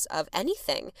process of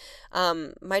anything.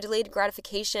 My delayed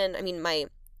gratification,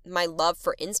 my love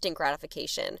for instant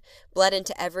gratification bled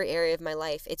into every area of my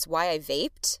life. It's why I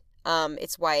vaped.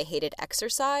 It's why I hated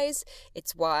exercise.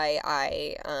 It's why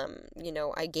I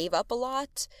gave up a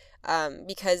lot,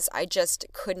 because I just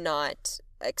could not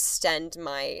extend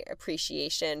my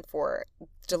appreciation for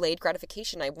delayed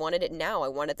gratification. I wanted it now. I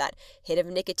wanted that hit of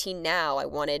nicotine now. I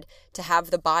wanted to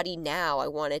have the body now. I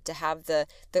wanted to have the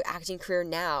acting career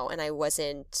now. And I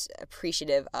wasn't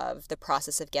appreciative of the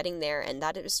process of getting there. And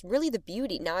that is really the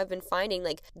beauty. Now I've been finding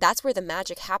like that's where the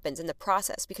magic happens in the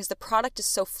process, because the product is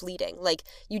so fleeting. Like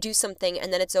you do something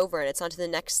and then it's over and it's on to the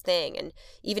next thing. And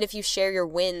even if you share your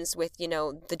wins with,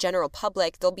 the general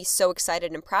public, they'll be so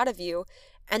excited and proud of you.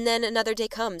 And then another day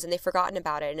comes and they've forgotten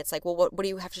about it. And it's like, well, what do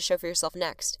you have to show for yourself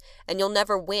next? And you'll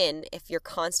never win if you're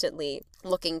constantly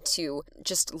looking to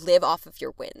just live off of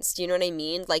your wins. Do you know what I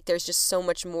mean? Like there's just so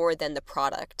much more than the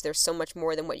product. There's so much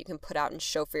more than what you can put out and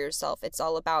show for yourself. It's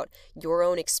all about your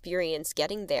own experience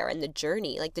getting there and the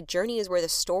journey. Like the journey is where the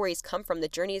stories come from. The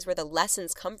journey is where the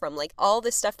lessons come from. Like all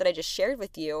this stuff that I just shared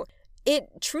with you,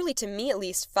 it truly, to me at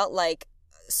least, felt like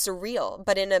surreal,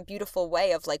 but in a beautiful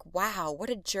way of like, wow, what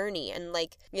a journey. And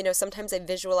like, sometimes I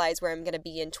visualize where I'm going to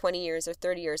be in 20 years or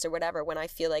 30 years or whatever, when I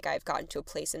feel like I've gotten to a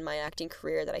place in my acting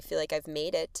career that I feel like I've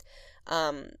made it.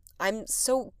 I'm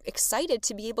so excited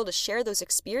to be able to share those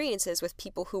experiences with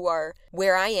people who are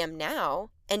where I am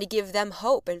now, and to give them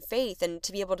hope and faith, and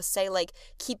to be able to say like,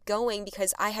 keep going,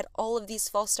 because I had all of these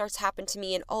false starts happen to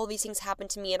me and all of these things happen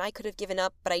to me, and I could have given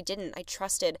up, but I didn't. I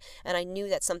trusted, and I knew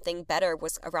that something better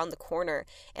was around the corner.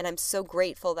 And I'm so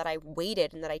grateful that I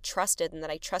waited, and that I trusted, and that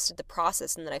I trusted the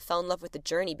process, and that I fell in love with the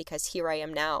journey, because here I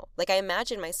am now. Like I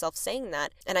imagine myself saying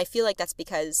that, and I feel like that's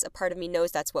because a part of me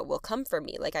knows that's what will come for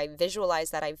me. Like I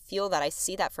visualize that, I feel that, I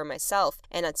see that for myself.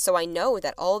 And so I know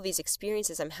that all of these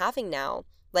experiences I'm having now,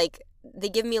 like they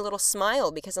give me a little smile,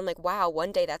 because I'm like, wow,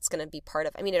 one day that's going to be part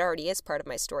of, it already is part of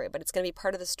my story, but it's going to be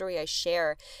part of the story I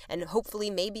share. And hopefully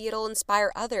maybe it'll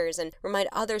inspire others and remind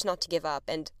others not to give up.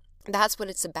 And that's what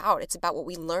it's about. It's about what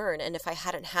we learn. And if I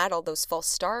hadn't had all those false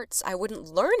starts, I wouldn't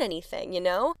learn anything,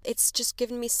 It's just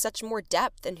given me such more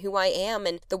depth in who I am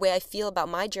and the way I feel about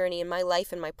my journey and my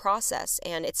life and my process.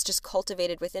 And it's just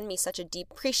cultivated within me such a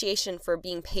deep appreciation for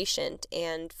being patient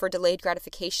and for delayed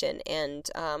gratification. And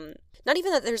not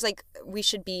even that there's like, we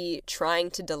should be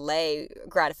trying to delay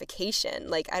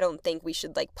gratification. Like, I don't think we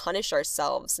should like punish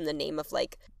ourselves in the name of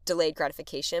like delayed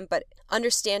gratification, but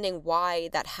understanding why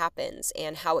that happens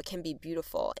and how it can be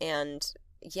beautiful, and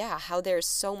how there's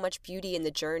so much beauty in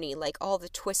the journey, like all the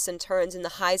twists and turns and the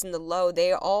highs and the low,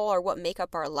 they all are what make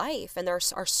up our life, and they're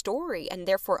our story, and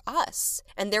therefore us,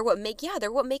 and they're what make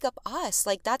up us.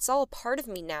 Like that's all part of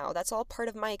me now. That's all part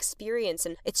of my experience,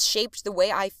 and it's shaped the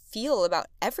way I feel about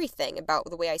everything, about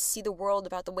the way I see the world,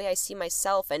 about the way I see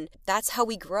myself. And that's how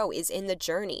we grow, is in the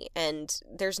journey. And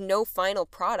there's no final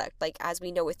product. Like as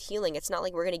we know with healing, it's not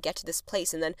like we're going to get to this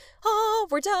place and then,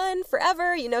 we're done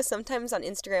forever. Sometimes on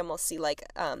Instagram I'll see like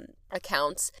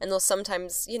accounts, and they'll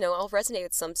sometimes, I'll resonate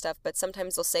with some stuff, but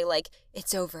sometimes they'll say like,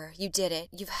 it's over, you did it,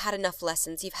 you've had enough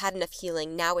lessons, you've had enough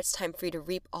healing, now it's time for you to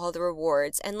reap all the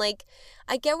rewards. And like,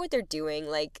 I get what they're doing.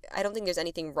 Like, I don't think there's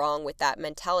anything wrong with that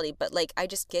mentality, but like, I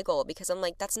just giggle, because I'm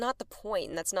like, that's not the point,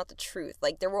 and that's not the truth.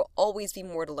 Like, there will always be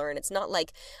more to learn. It's not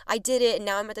like I did it and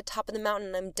now I'm at the top of the mountain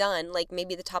and I'm done. Like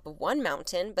maybe the top of one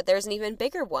mountain, but there's an even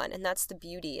bigger one. And that's the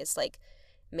beauty. It's like,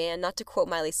 man, not to quote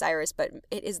Miley Cyrus, but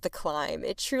it is the climb.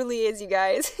 It truly is, you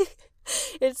guys.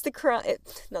 It's the crime.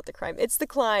 Not the crime. It's the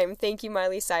climb. Thank you,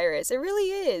 Miley Cyrus. It really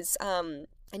is. And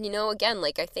again,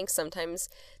 like I think sometimes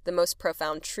the most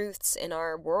profound truths in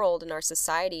our world, in our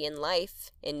society, in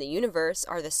life, in the universe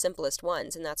are the simplest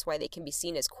ones, and that's why they can be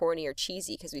seen as corny or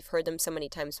cheesy, because we've heard them so many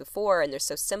times before and they're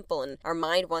so simple, and our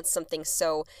mind wants something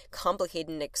so complicated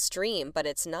and extreme, but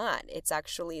it's not. It's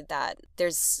actually that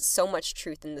there's so much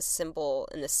truth in the simple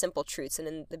truths and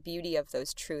in the beauty of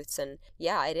those truths. And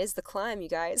yeah, it is the climb, you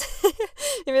guys.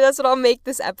 Maybe that's what I'll make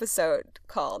this episode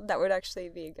called. That would actually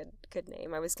be a good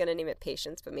name. I was gonna name it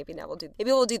Patience, but maybe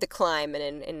we'll do the climb,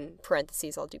 and in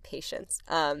parentheses I'll do patience.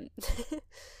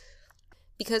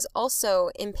 Because also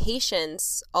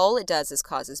impatience, all it does is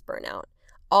causes burnout.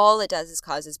 All it does is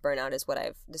causes burnout is what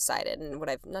I've decided, and what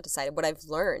I've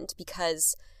learned.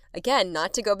 Because again,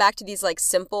 not to go back to these like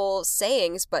simple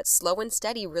sayings, but slow and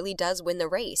steady really does win the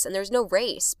race. And there's no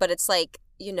race, but it's like,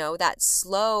 that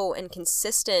slow and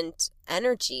consistent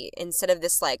energy instead of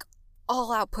this like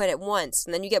all output at once,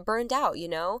 and then you get burned out.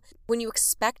 When you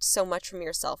expect so much from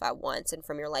yourself at once and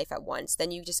from your life at once,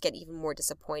 then you just get even more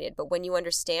disappointed. But when you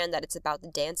understand that it's about the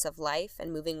dance of life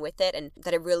and moving with it, and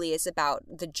that it really is about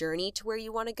the journey to where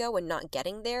you want to go and not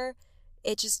getting there,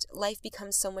 life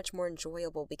becomes so much more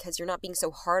enjoyable, because you're not being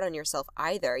so hard on yourself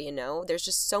either. There's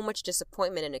just so much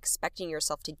disappointment in expecting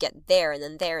yourself to get there and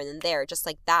then there and then there, just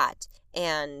like that.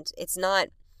 And it's not,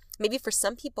 maybe for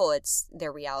some people it's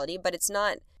their reality, but it's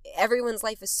not. Everyone's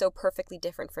life is so perfectly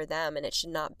different for them, and it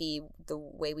should not be the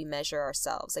way we measure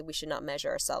ourselves. Like, we should not measure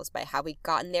ourselves by have we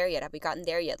gotten there yet?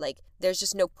 Like, there's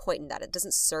just no point in that. It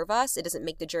doesn't serve us. It doesn't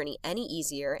make the journey any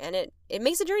easier, and it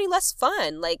makes the journey less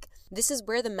fun. Like, this is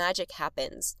where the magic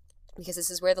happens, because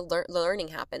this is where the learning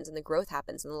happens, and the growth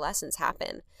happens, and the lessons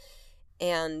happen.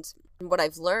 And what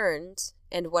I've learned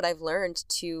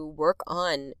to work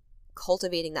on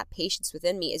cultivating that patience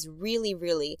within me is really,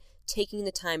 really taking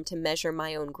the time to measure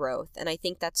my own growth. And I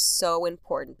think that's so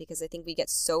important, because I think we get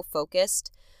so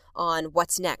focused on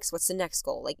what's next, what's the next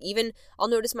goal. Like, even I'll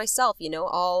notice myself,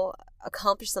 I'll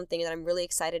accomplish something that I'm really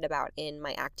excited about in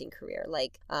my acting career.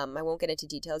 Like, I won't get into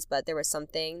details, but there was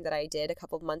something that I did a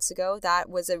couple of months ago that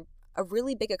was a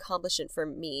really big accomplishment for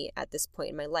me at this point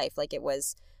in my life. Like, it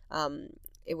was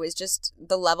just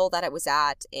the level that it was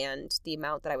at and the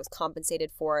amount that I was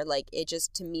compensated for. Like, it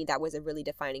just, to me, that was a really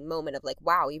defining moment of like,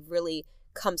 wow, you've really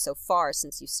come so far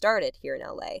since you started here in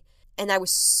LA. And I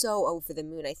was so over the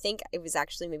moon. I think it was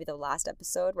actually maybe the last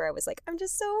episode where I was like, I'm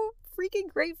just so freaking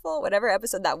grateful. Whatever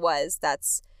episode that was,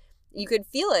 you could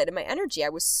feel it in my energy. I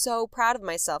was so proud of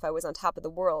myself. I was on top of the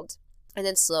world. And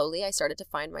then slowly I started to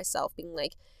find myself being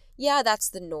like, yeah, that's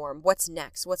the norm. What's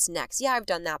next? Yeah, I've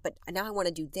done that, but now I want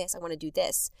to do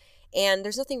this. And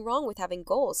there's nothing wrong with having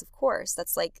goals, of course.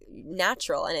 That's like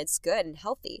natural, and it's good and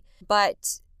healthy.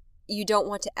 But you don't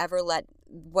want to ever let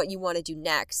what you want to do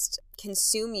next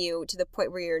consume you to the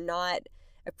point where you're not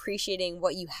appreciating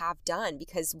what you have done,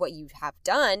 because what you have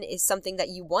done is something that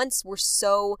you once were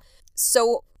so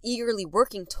eagerly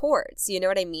working towards. You know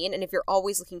what I mean? And if you're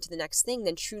always looking to the next thing,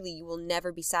 then truly you will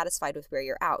never be satisfied with where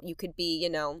you're at. You could be,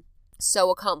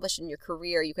 so accomplished in your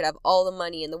career. You could have all the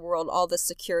money in the world, all the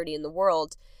security in the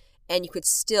world, and you could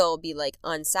still be like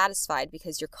unsatisfied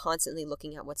because you're constantly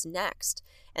looking at what's next.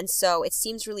 And so it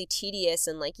seems really tedious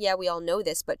and like, yeah, we all know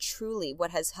this, but truly what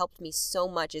has helped me so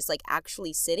much is like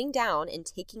actually sitting down and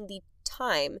taking the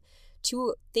time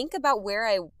to think about where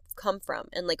I come from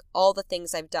and like all the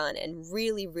things I've done, and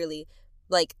really, really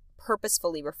like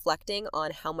purposefully reflecting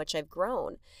on how much I've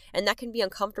grown. And that can be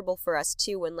uncomfortable for us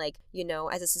too, when like,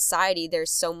 as a society, there's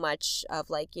so much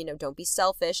of like, don't be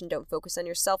selfish and don't focus on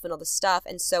yourself and all this stuff.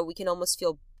 And so we can almost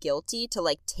feel guilty to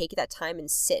like take that time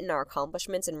and sit in our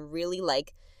accomplishments and really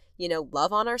like,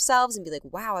 love on ourselves and be like,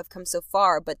 wow, I've come so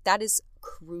far. But that is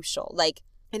crucial. Like,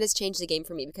 it has changed the game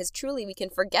for me, because truly we can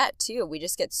forget too. We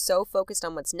just get so focused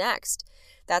on what's next.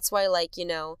 That's why like,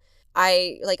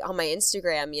 I like on my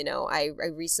Instagram, I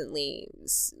recently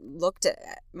looked at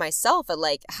myself at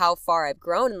like how far I've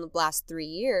grown in the last 3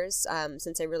 years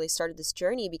since I really started this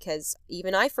journey, because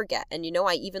even I forget. And,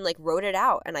 I even like wrote it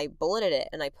out and I bulleted it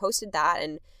and I posted that.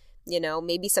 And,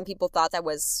 maybe some people thought that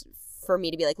was for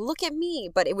me to be like, look at me.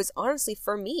 But it was honestly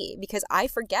for me, because I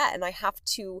forget and I have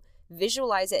to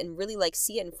visualize it and really like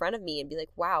see it in front of me and be like,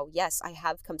 wow, yes, I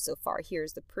have come so far.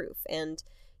 Here's the proof. And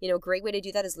a great way to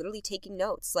do that is literally taking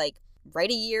notes. Like,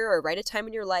 write a year or write a time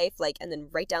in your life, like, and then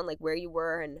write down like where you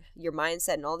were and your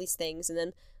mindset and all these things. And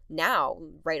then now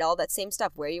write all that same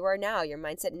stuff, where you are now, your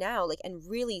mindset now, like, and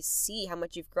really see how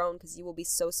much you've grown, because you will be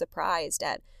so surprised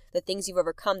at the things you've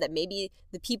overcome that maybe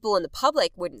the people in the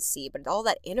public wouldn't see. But all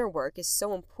that inner work is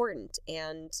so important,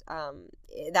 and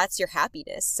that's your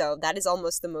happiness. So that is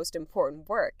almost the most important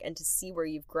work, and to see where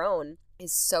you've grown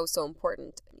is so, so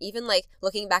important. Even like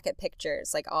looking back at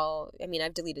pictures, like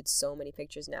I've deleted so many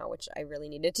pictures now, which I really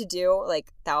needed to do, like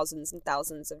thousands and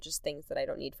thousands of just things that I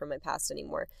don't need from my past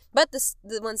anymore. But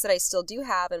the ones that I still do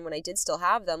have, and when I did still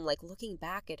have them, like looking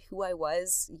back at who I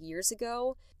was years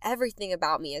ago, everything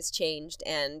about me has changed,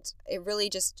 and it really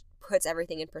just puts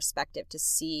everything in perspective to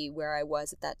see where I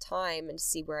was at that time and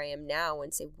see where I am now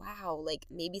and say, wow, like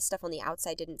maybe stuff on the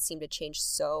outside didn't seem to change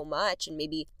so much, and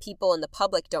maybe people in the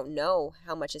public don't know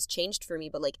how much has changed for me,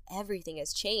 but like everything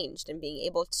has changed, and being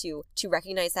able to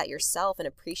recognize that yourself and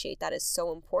appreciate that is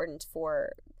so important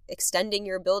for extending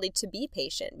your ability to be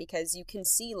patient, because you can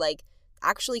see like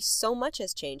actually so much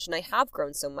has changed and I have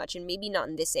grown so much, and maybe not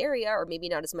in this area or maybe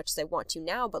not as much as I want to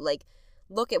now, but like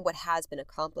look at what has been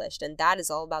accomplished. And that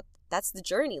is all about, that's the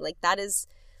journey. Like that's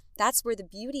where the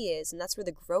beauty is, and that's where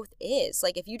the growth is.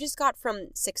 Like if you just got from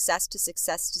success to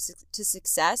success to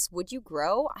success, would you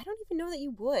grow? I don't even know that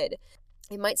you would.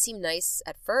 It might seem nice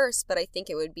at first, but I think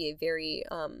it would be a very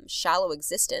shallow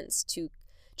existence to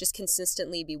just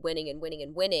consistently be winning and winning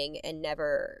and winning and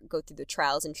never go through the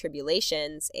trials and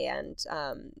tribulations, and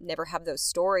never have those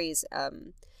stories,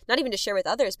 not even to share with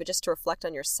others, but just to reflect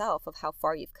on yourself of how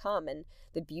far you've come and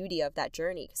the beauty of that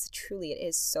journey, because truly it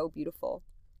is so beautiful.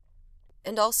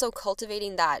 And also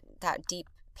cultivating that deep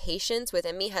patience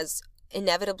within me has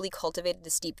inevitably cultivated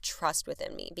this deep trust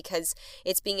within me, because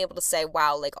it's being able to say,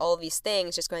 wow, like all of these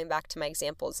things, just going back to my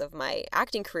examples of my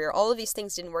acting career, all of these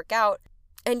things didn't work out.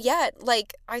 And yet,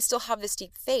 like, I still have this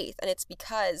deep faith, and it's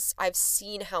because I've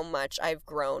seen how much I've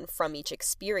grown from each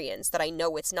experience that I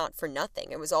know it's not for nothing.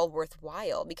 It was all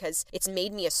worthwhile, because it's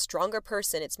made me a stronger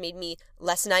person. It's made me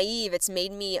less naive. It's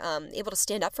made me able to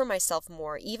stand up for myself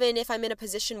more. Even if I'm in a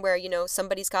position where,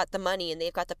 somebody's got the money and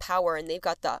they've got the power and they've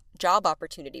got the job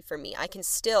opportunity for me, I can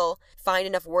still find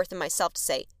enough worth in myself to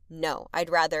say, no, I'd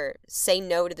rather say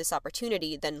no to this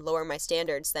opportunity than lower my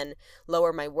standards, than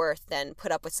lower my worth, than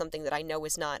put up with something that I know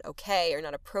is not okay or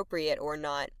not appropriate or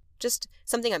not just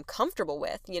something I'm comfortable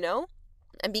with,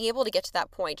 And being able to get to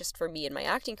that point, just for me in my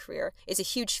acting career, is a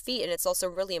huge feat. And it's also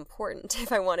really important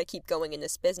if I want to keep going in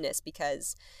this business,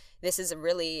 because this is a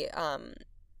really,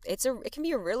 it can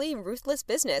be a really ruthless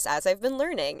business, as I've been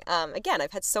learning. Again,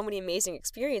 I've had so many amazing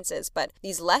experiences, but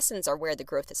these lessons are where the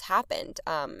growth has happened.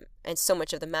 And so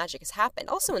much of the magic has happened.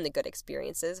 Also in the good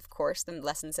experiences, of course, the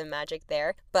lessons and magic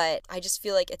there. But I just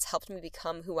feel like it's helped me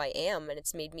become who I am, and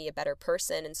it's made me a better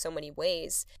person in so many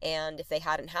ways. And if they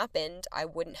hadn't happened, I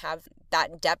wouldn't have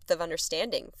that depth of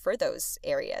understanding for those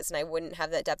areas, and I wouldn't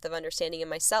have that depth of understanding in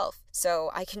myself.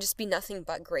 So I can just be nothing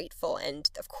but grateful.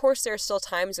 And of course, there are still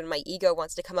times when my ego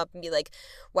wants to come up and be like,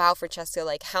 wow, Francesca,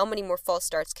 like how many more false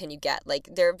starts can you get? Like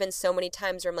there have been so many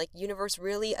times where I'm like, universe,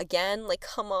 really? Again? Like,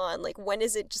 come on, like when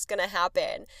is it just gonna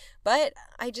happen? But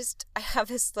I have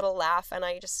this little laugh and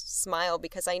I just smile,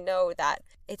 because I know that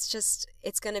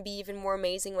it's gonna be even more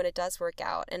amazing when it does work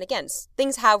out. And again,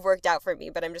 things have worked out for me,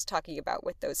 but I'm just talking about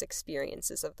with those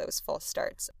experiences of those false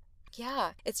starts.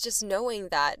 Yeah, it's just knowing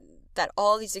that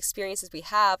all these experiences we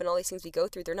have and all these things we go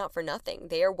through, they're not for nothing.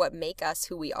 They are what make us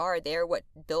who we are. They are what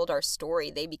build our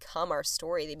story. They become our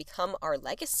story. They become our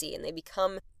legacy, and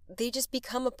they just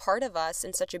become a part of us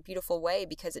in such a beautiful way,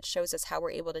 because it shows us how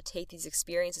we're able to take these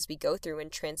experiences we go through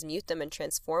and transmute them and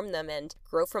transform them and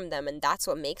grow from them. And that's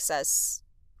what makes us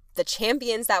the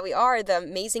champions that we are, the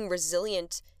amazing,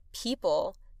 resilient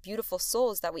people, beautiful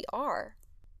souls that we are.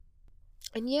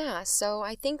 And yeah, so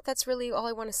I think that's really all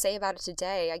I want to say about it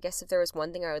today. I guess if there was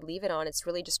one thing I would leave it on, it's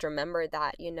really just remember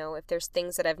that, if there's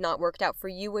things that have not worked out for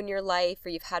you in your life, or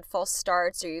you've had false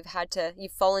starts, or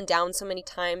you've fallen down so many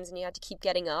times and you had to keep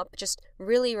getting up, just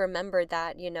really remember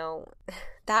that,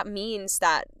 that means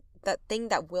that thing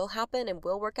that will happen and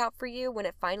will work out for you, when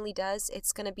it finally does,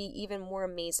 it's going to be even more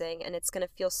amazing, and it's going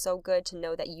to feel so good to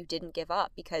know that you didn't give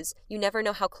up, because you never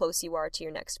know how close you are to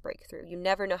your next breakthrough. You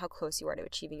never know how close you are to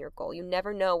achieving your goal. You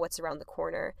never know what's around the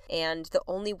corner. And the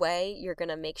only way you're going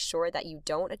to make sure that you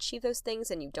don't achieve those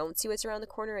things, and you don't see what's around the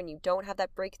corner, and you don't have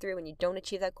that breakthrough, and you don't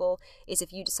achieve that goal, is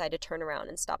if you decide to turn around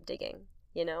and stop digging,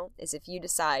 is if you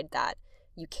decide that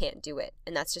you can't do it,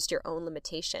 and that's just your own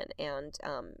limitation, and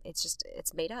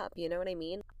it's made up, you know what I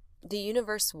mean? The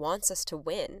universe wants us to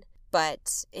win,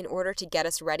 but in order to get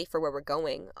us ready for where we're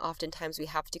going, oftentimes we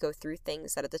have to go through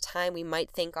things that at the time we might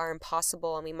think are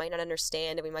impossible, and we might not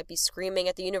understand, and we might be screaming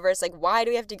at the universe like, why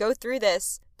do we have to go through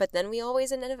this? But then we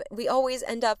always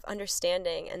end up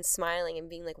understanding and smiling and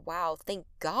being like, wow, thank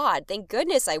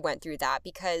goodness I went through that,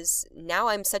 because now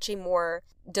I'm such a more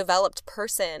developed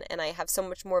person and I have so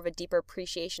much more of a deeper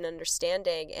appreciation and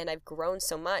understanding, and I've grown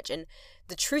so much. And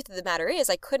the truth of the matter is,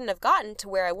 I couldn't have gotten to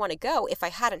where I want to go if I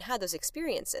hadn't had those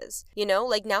experiences.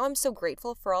 Like, now I'm so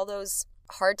grateful for all those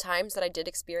hard times that I did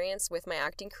experience with my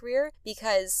acting career,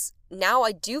 because now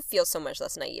I do feel so much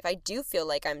less naive. I do feel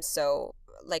like I'm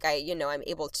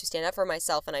able to stand up for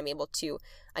myself, and I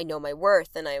know my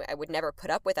worth, and I would never put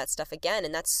up with that stuff again.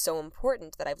 And that's so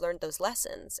important that I've learned those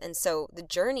lessons. And so the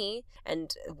journey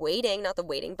and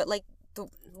the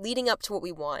leading up to what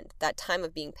we want, that time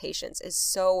of being patient, is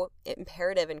so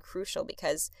imperative and crucial,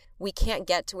 because we can't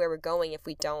get to where we're going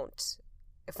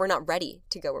if we're not ready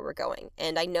to go where we're going.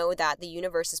 And I know that the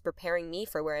universe is preparing me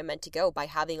for where I'm meant to go by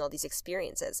having all these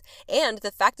experiences. And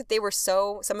the fact that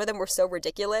some of them were so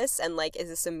ridiculous and like, is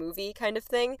this a movie kind of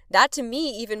thing? That to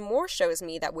me even more shows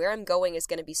me that where I'm going is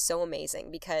going to be so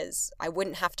amazing, because I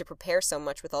wouldn't have to prepare so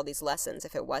much with all these lessons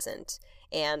if it wasn't.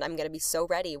 And I'm going to be so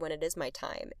ready when it is my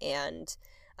time.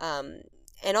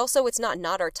 And also, it's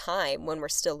not our time when we're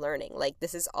still learning. Like,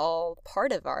 this is all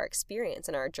part of our experience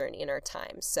and our journey and our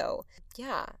time. So,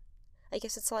 yeah, I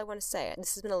guess that's all I want to say.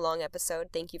 This has been a long episode.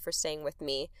 Thank you for staying with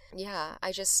me. Yeah,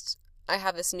 I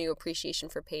have this new appreciation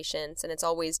for patience, and it's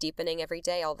always deepening every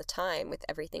day, all the time, with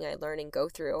everything I learn and go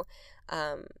through.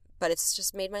 But it's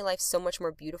just made my life so much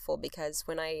more beautiful, because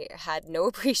when I had no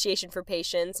appreciation for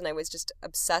patience and I was just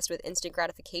obsessed with instant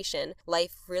gratification,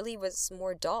 life really was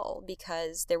more dull,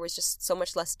 because there was just so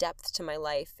much less depth to my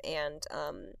life. And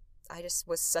I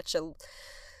was such a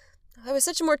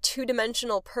more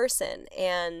two-dimensional person.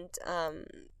 And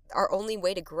our only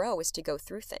way to grow is to go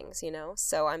through things,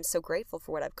 So I'm so grateful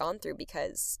for what I've gone through,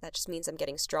 because that just means I'm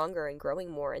getting stronger and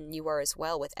growing more. And you are as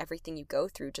well with everything you go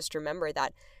through. Just remember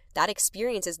that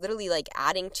experience is literally like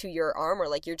adding to your armor.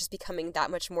 Like, you're just becoming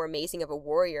that much more amazing of a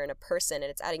warrior and a person,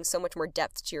 and it's adding so much more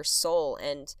depth to your soul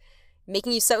and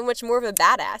making you so much more of a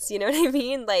badass. You know what I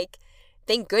mean? Like,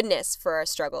 thank goodness for our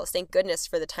struggles. Thank goodness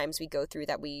for the times we go through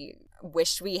that we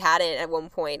wished we hadn't at one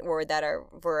point, or that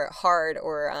were hard,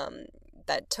 or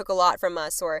that took a lot from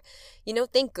us, or,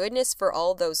 thank goodness for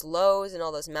all those lows and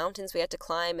all those mountains we had to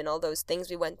climb and all those things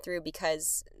we went through,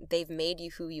 because they've made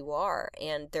you who you are,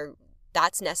 and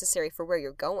that's necessary for where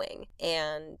you're going.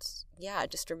 And yeah,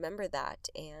 just remember that.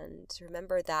 And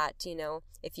remember that,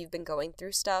 if you've been going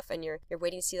through stuff and you're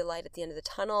waiting to see the light at the end of the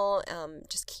tunnel,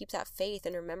 just keep that faith,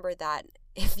 and remember that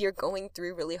if you're going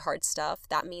through really hard stuff,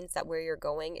 that means that where you're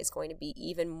going is going to be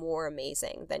even more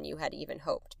amazing than you had even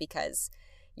hoped, because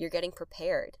you're getting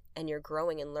prepared and you're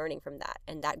growing and learning from that.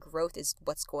 And that growth is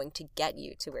what's going to get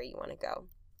you to where you want to go.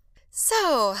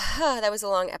 So that was a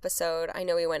long episode. I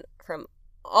know we went from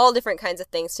all different kinds of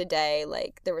things today.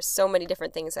 Like, there were so many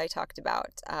different things I talked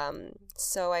about.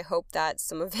 So I hope that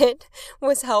some of it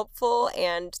was helpful.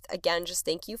 And again, just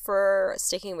thank you for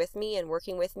sticking with me and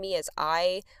working with me as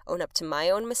I own up to my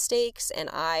own mistakes and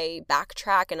I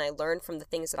backtrack and I learn from the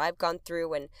things that I've gone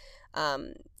through.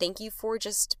 And thank you for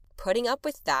just putting up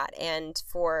with that, and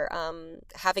for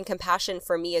having compassion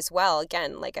for me as well.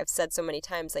 Again, like I've said so many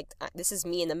times, like, this is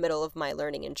me in the middle of my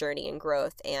learning and journey and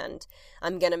growth, and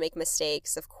I'm gonna make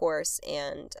mistakes, of course,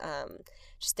 and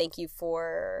just thank you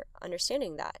for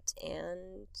understanding that.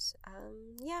 And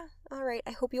yeah, all right,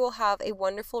 I hope you all have a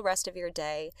wonderful rest of your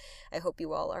day. I hope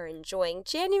you all are enjoying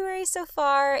January so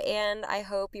far, and I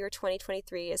hope your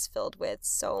 2023 is filled with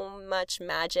so much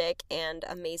magic and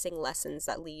amazing lessons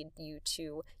that lead you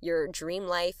to your dream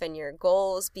life and your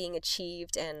goals being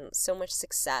achieved, and so much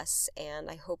success.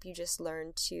 And I hope you just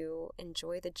learn to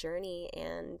enjoy the journey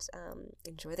and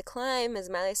enjoy the climb, as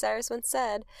Miley Cyrus once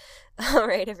said. All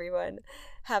right, everyone,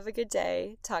 have a good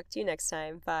day. Talk to you next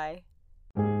time. Bye.